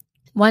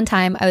 One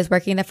time, I was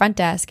working the front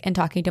desk and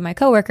talking to my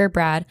coworker,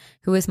 Brad,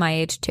 who was my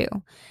age too.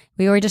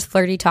 We were just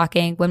flirty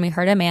talking when we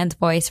heard a man's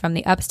voice from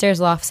the upstairs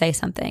loft say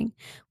something.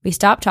 We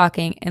stopped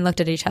talking and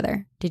looked at each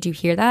other. "Did you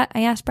hear that?"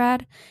 I asked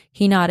Brad.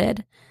 He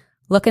nodded.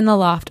 "Look in the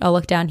loft, I'll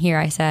look down here,"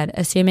 I said,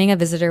 assuming a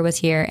visitor was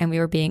here and we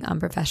were being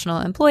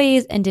unprofessional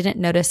employees and didn't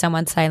notice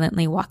someone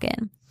silently walk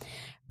in.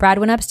 Brad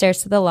went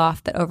upstairs to the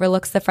loft that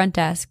overlooks the front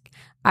desk.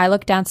 I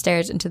looked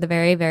downstairs into the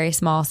very, very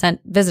small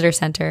visitor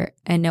center,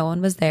 and no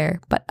one was there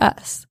but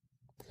us.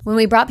 When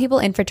we brought people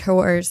in for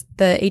tours,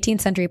 the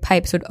 18th century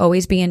pipes would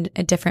always be in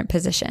a different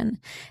position.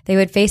 They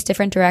would face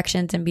different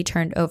directions and be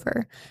turned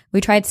over. We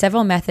tried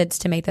several methods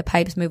to make the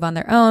pipes move on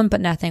their own, but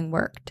nothing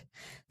worked.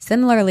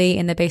 Similarly,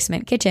 in the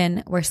basement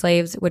kitchen, where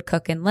slaves would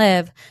cook and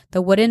live,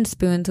 the wooden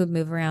spoons would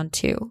move around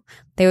too.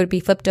 They would be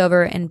flipped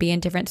over and be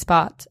in different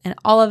spots, and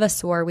all of us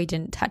swore we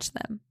didn't touch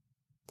them.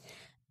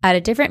 At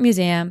a different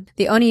museum,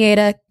 the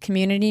Oneida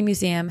Community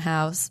Museum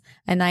House,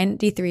 a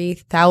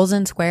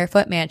 93,000 square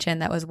foot mansion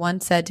that was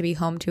once said to be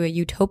home to a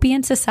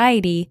utopian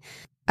society,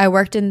 I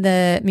worked in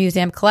the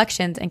museum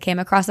collections and came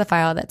across a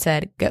file that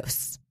said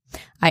ghosts.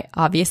 I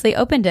obviously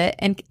opened it,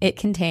 and it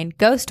contained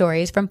ghost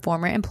stories from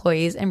former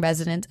employees and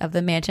residents of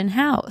the mansion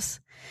house.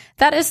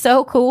 That is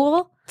so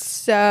cool.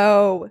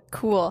 So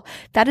cool.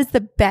 That is the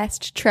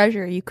best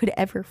treasure you could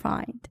ever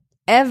find.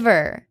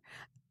 Ever.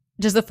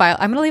 Just a file.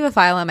 I'm going to leave a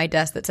file on my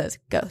desk that says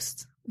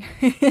ghosts.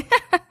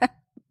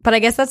 But I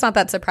guess that's not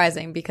that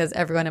surprising because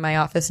everyone in my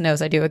office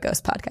knows I do a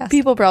ghost podcast.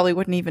 People probably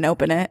wouldn't even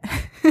open it.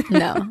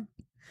 No.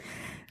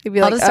 They'd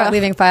be I'll like, just start "Ugh,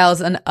 leaving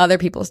files on other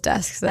people's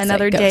desks. That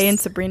another say day in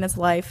ghosts." Sabrina's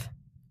life.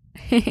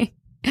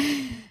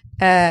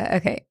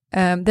 Okay.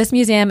 This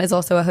museum is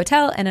also a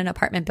hotel and an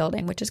apartment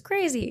building, which is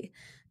crazy.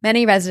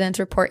 Many residents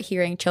report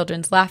hearing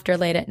children's laughter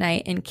late at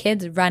night and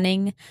kids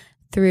running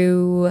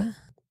through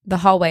the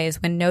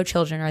hallways when no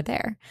children are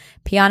there.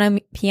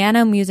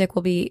 Piano music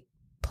will be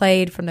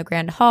played from the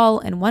grand hall,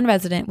 and one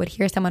resident would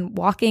hear someone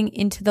walking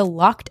into the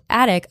locked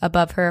attic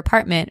above her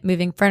apartment,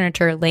 moving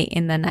furniture late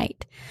in the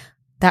night.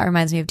 That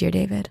reminds me of Dear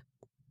David.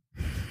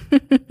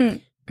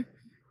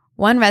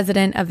 One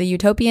resident of the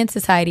Utopian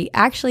Society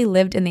actually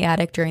lived in the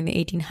attic during the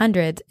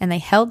 1800s, and they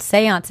held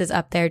seances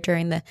up there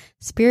during the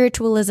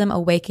Spiritualism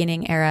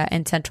Awakening era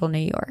in central New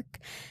York.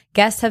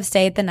 Guests have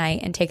stayed the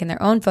night and taken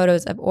their own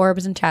photos of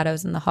orbs and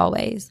shadows in the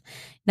hallways.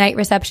 Night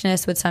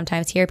receptionists would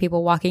sometimes hear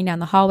people walking down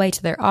the hallway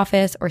to their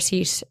office or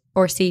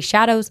see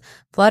shadows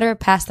flutter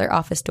past their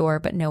office door,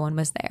 but no one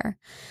was there.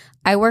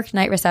 I worked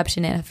night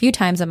reception a few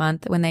times a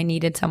month when they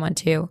needed someone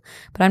to,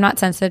 but I'm not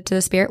sensitive to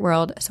the spirit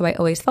world, so I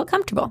always felt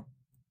comfortable.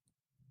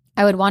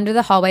 I would wander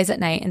the hallways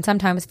at night and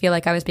sometimes feel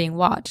like I was being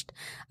watched.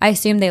 I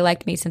assumed they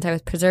liked me since I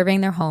was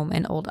preserving their home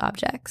and old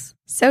objects.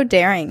 So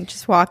daring,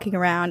 just walking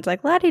around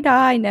like, la-di-da,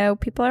 I know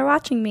people are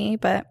watching me,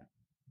 but...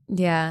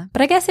 Yeah,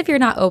 but I guess if you're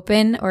not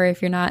open or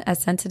if you're not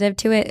as sensitive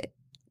to it,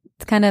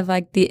 it's kind of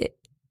like the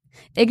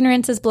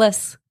ignorance is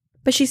bliss.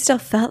 But she still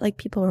felt like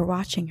people were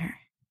watching her.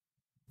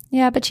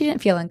 Yeah, but she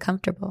didn't feel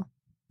uncomfortable.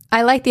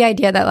 I like the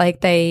idea that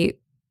like they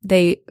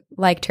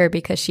liked her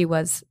because she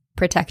was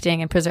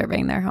protecting and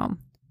preserving their home.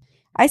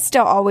 I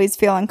still always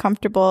feel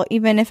uncomfortable,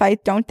 even if I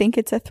don't think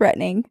it's a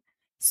threatening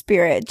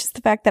spirit. Just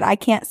the fact that I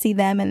can't see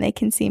them and they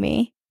can see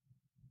me.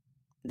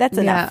 That's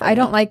enough. Yeah, I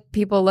don't like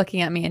people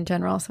looking at me in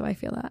general, so I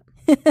feel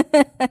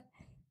that.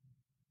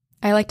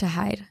 I like to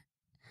hide.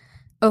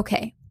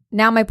 Okay.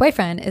 Now my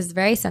boyfriend is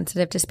very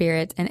sensitive to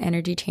spirits and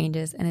energy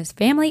changes, and his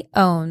family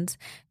owns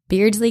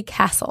Beardsley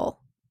Castle,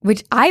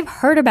 which I've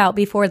heard about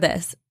before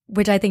this,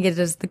 which I think is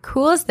just the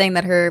coolest thing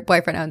that her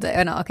boyfriend owns it.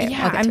 Oh, no, okay.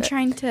 Yeah, I'm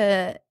trying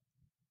to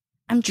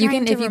if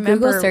you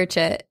Google search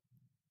it,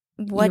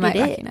 what you might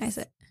it recognize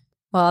is. it.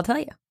 Well, I'll tell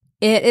you.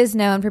 It is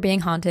known for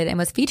being haunted and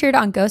was featured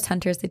on Ghost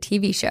Hunters, the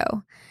TV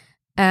show.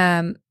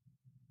 And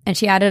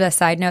she added a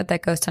side note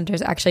that ghost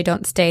hunters actually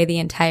don't stay the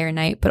entire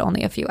night, but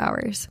only a few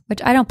hours,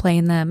 which I don't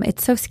blame them.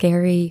 It's so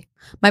scary.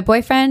 My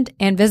boyfriend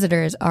and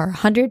visitors are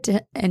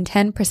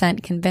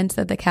 110% convinced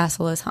that the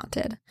castle is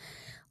haunted.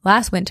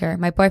 Last winter,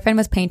 my boyfriend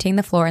was painting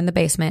the floor in the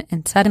basement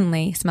and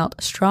suddenly smelled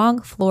strong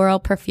floral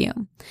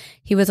perfume.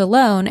 He was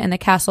alone and the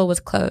castle was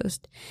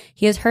closed.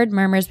 He has heard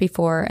murmurs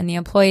before, and the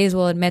employees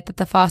will admit that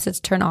the faucets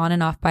turn on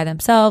and off by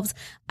themselves,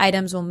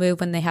 items will move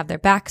when they have their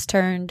backs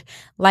turned,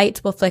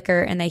 lights will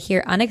flicker, and they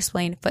hear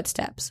unexplained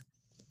footsteps.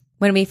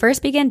 When we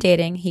first began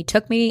dating, he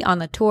took me on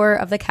the tour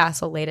of the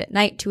castle late at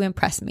night to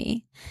impress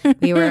me.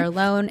 We were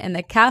alone and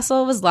the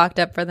castle was locked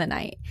up for the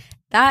night.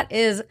 That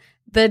is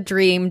the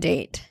dream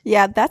date.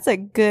 Yeah, that's a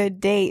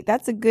good date.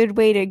 That's a good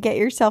way to get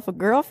yourself a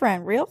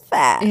girlfriend real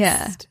fast.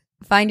 Yeah.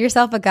 Find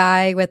yourself a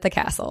guy with the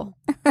castle.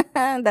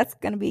 That's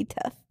going to be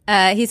tough.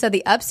 He said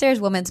the upstairs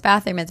woman's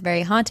bathroom is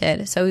very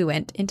haunted, so we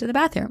went into the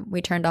bathroom.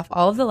 We turned off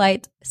all of the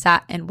lights,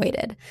 sat, and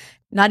waited.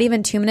 Not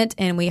even 2 minutes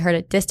in, we heard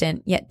a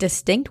distant yet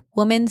distinct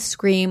woman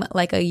scream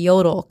like a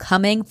yodel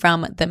coming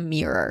from the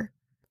mirror.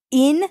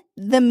 In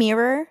the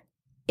mirror?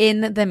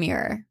 In the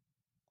mirror.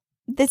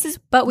 This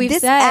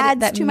said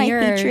adds that to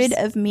mirrors, my hatred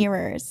of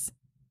mirrors.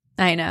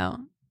 I know.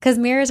 Because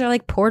mirrors are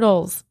like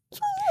portals.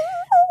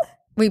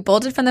 We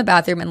bolted from the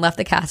bathroom and left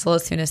the castle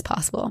as soon as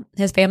possible.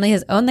 His family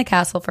has owned the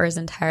castle for his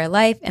entire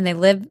life, and they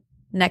live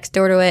next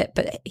door to it,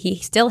 but he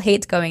still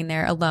hates going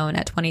there alone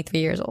at 23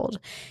 years old.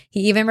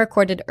 He even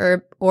recorded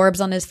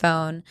orbs on his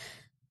phone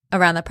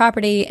around the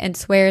property and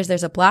swears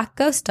there's a black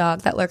ghost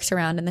dog that lurks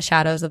around in the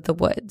shadows of the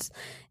woods.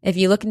 If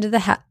you look into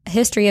the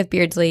history of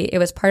Beardsley, it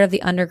was part of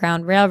the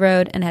Underground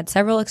Railroad and had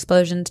several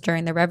explosions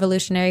during the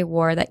Revolutionary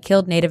War that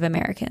killed Native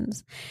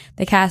Americans.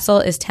 The castle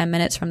is 10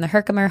 minutes from the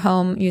Herkimer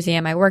Home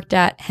Museum I worked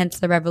at, hence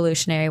the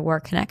Revolutionary War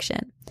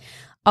connection.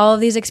 All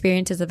of these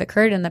experiences have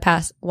occurred in the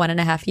past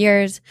 1.5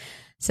 years,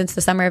 since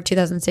the summer of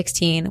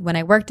 2016, when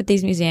I worked at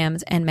these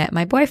museums and met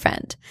my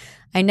boyfriend.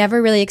 I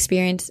never really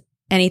experienced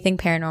anything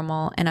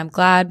paranormal, and I'm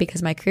glad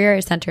because my career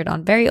is centered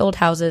on very old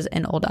houses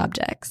and old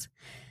objects.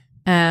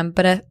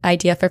 But an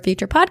idea for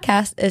future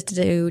podcasts is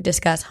to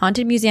discuss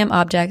haunted museum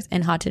objects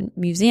and haunted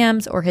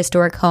museums or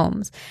historic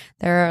homes.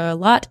 There are a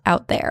lot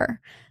out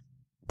there.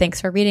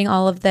 Thanks for reading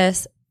all of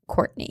this,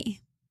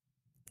 Courtney.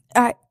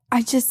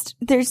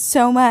 There's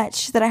so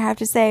much that I have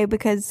to say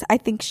because I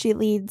think she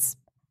leads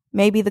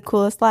maybe the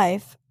coolest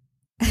life.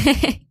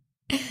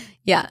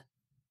 Yeah.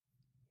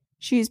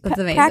 She's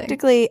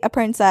practically a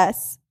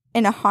princess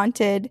in a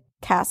haunted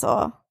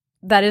castle.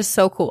 That is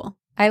so cool.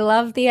 I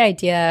love the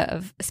idea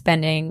of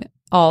spending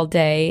all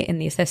day in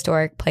these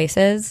historic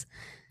places.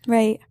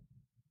 Right.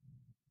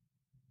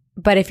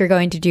 But if you're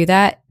going to do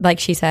that, like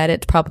she said,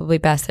 it's probably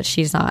best that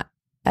she's not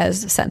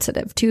as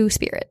sensitive to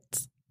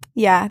spirits.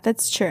 Yeah,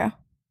 that's true.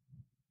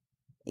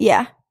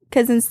 Yeah,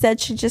 because instead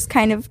she just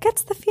kind of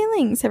gets the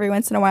feelings every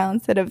once in a while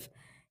instead of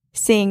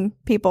seeing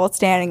people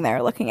standing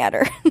there looking at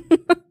her.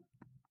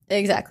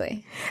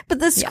 Exactly. But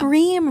the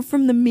scream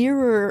from the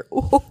mirror.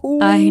 Oh,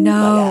 I know.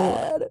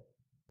 My God.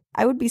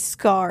 I would be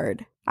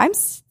scarred. I'm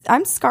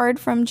scarred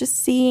from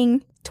just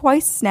seeing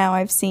twice now.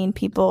 I've seen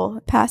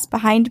people pass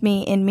behind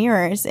me in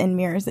mirrors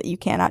that you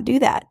cannot do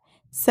that.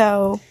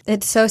 So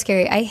it's so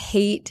scary.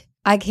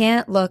 I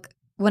can't look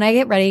when I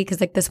get ready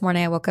because like this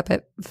morning I woke up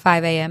at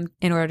 5 a.m.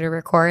 in order to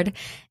record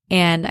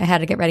and I had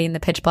to get ready in the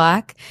pitch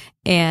black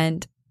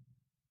and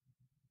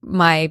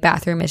my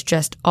bathroom is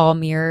just all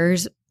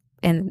mirrors.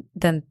 And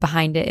then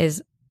behind it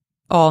is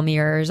all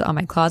mirrors on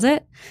my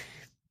closet.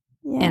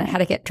 Yeah. And I had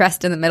to get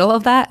dressed in the middle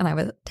of that. And I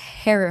was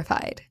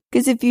terrified.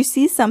 Because if you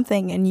see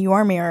something in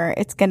your mirror,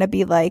 it's going to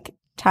be like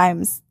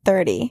times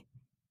 30.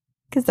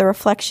 Because the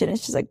reflection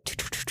is just like.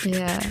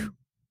 Yeah.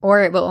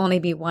 Or it will only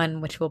be one,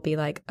 which will be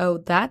like, oh,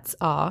 that's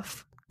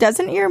off.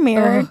 Doesn't your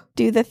mirror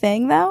do the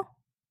thing, though?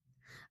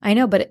 I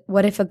know, but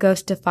what if a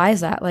ghost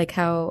defies that? Like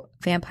how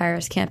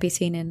vampires can't be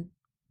seen in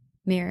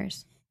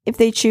mirrors. What if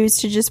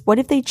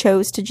they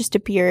chose to just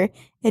appear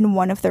in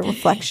one of the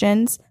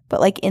reflections,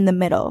 but like in the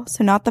middle?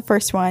 So not the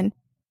first one,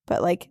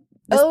 but like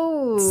the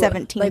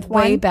 17th like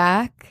one. Way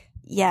back?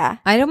 Yeah.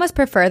 I'd almost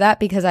prefer that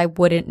because I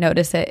wouldn't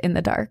notice it in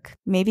the dark.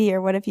 Maybe,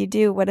 or what if you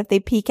do? What if they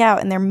peek out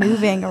and they're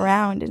moving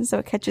around and so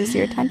it catches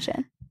your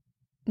attention?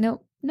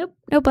 Nope. Nope.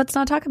 Let's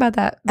not talk about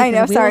that. I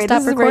know. We Sorry. will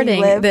stop This is where you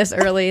recording live. this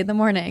early in the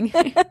morning.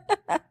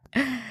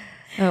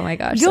 Oh my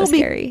gosh. You'll so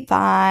scary. be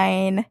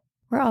fine.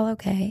 We're all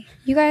okay.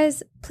 You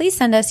guys, please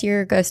send us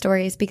your ghost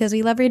stories because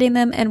we love reading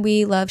them and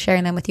we love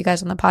sharing them with you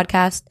guys on the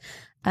podcast.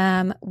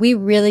 We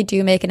really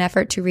do make an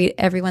effort to read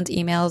everyone's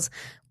emails.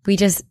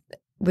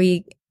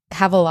 We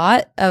have a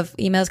lot of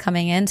emails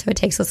coming in, so it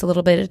takes us a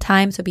little bit of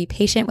time. So be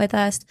patient with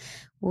us.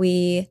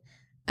 We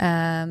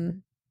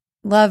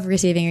love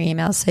receiving your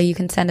emails, so you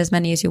can send as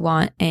many as you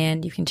want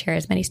and you can share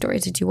as many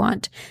stories as you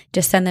want.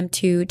 Just send them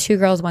to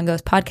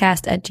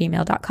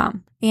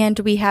 2girls1ghostpodcast@gmail.com. And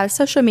we have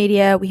social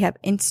media. We have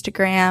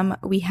Instagram.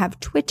 We have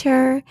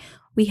Twitter.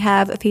 We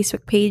have a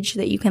Facebook page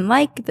that you can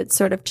like that's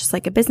sort of just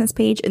like a business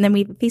page. And then we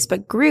have a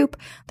Facebook group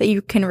that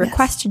you can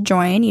request to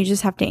join. You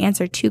just have to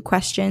answer 2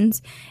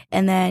 questions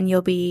and then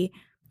you'll be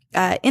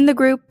in the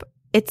group.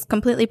 It's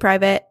completely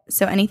private,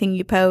 so anything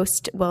you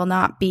post will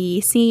not be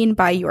seen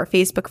by your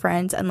Facebook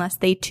friends unless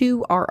they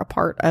too are a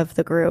part of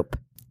the group.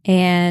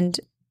 And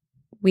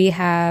we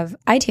have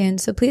iTunes,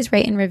 so please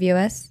rate and review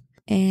us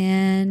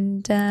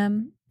and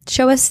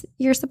show us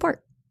your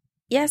support.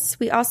 Yes,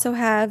 we also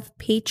have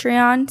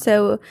Patreon.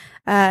 So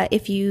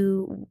if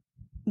you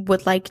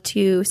would like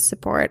to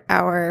support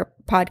our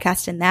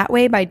podcast in that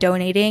way by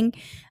donating,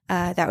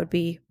 that would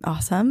be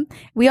awesome.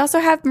 We also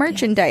have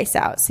merchandise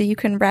out, so you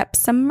can rep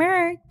some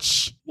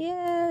merch.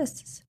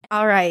 Yes.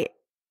 All right.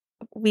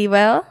 We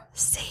will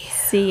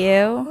see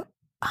you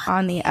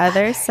on the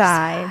other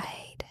side.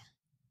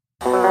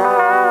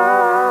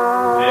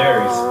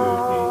 Very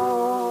spooky.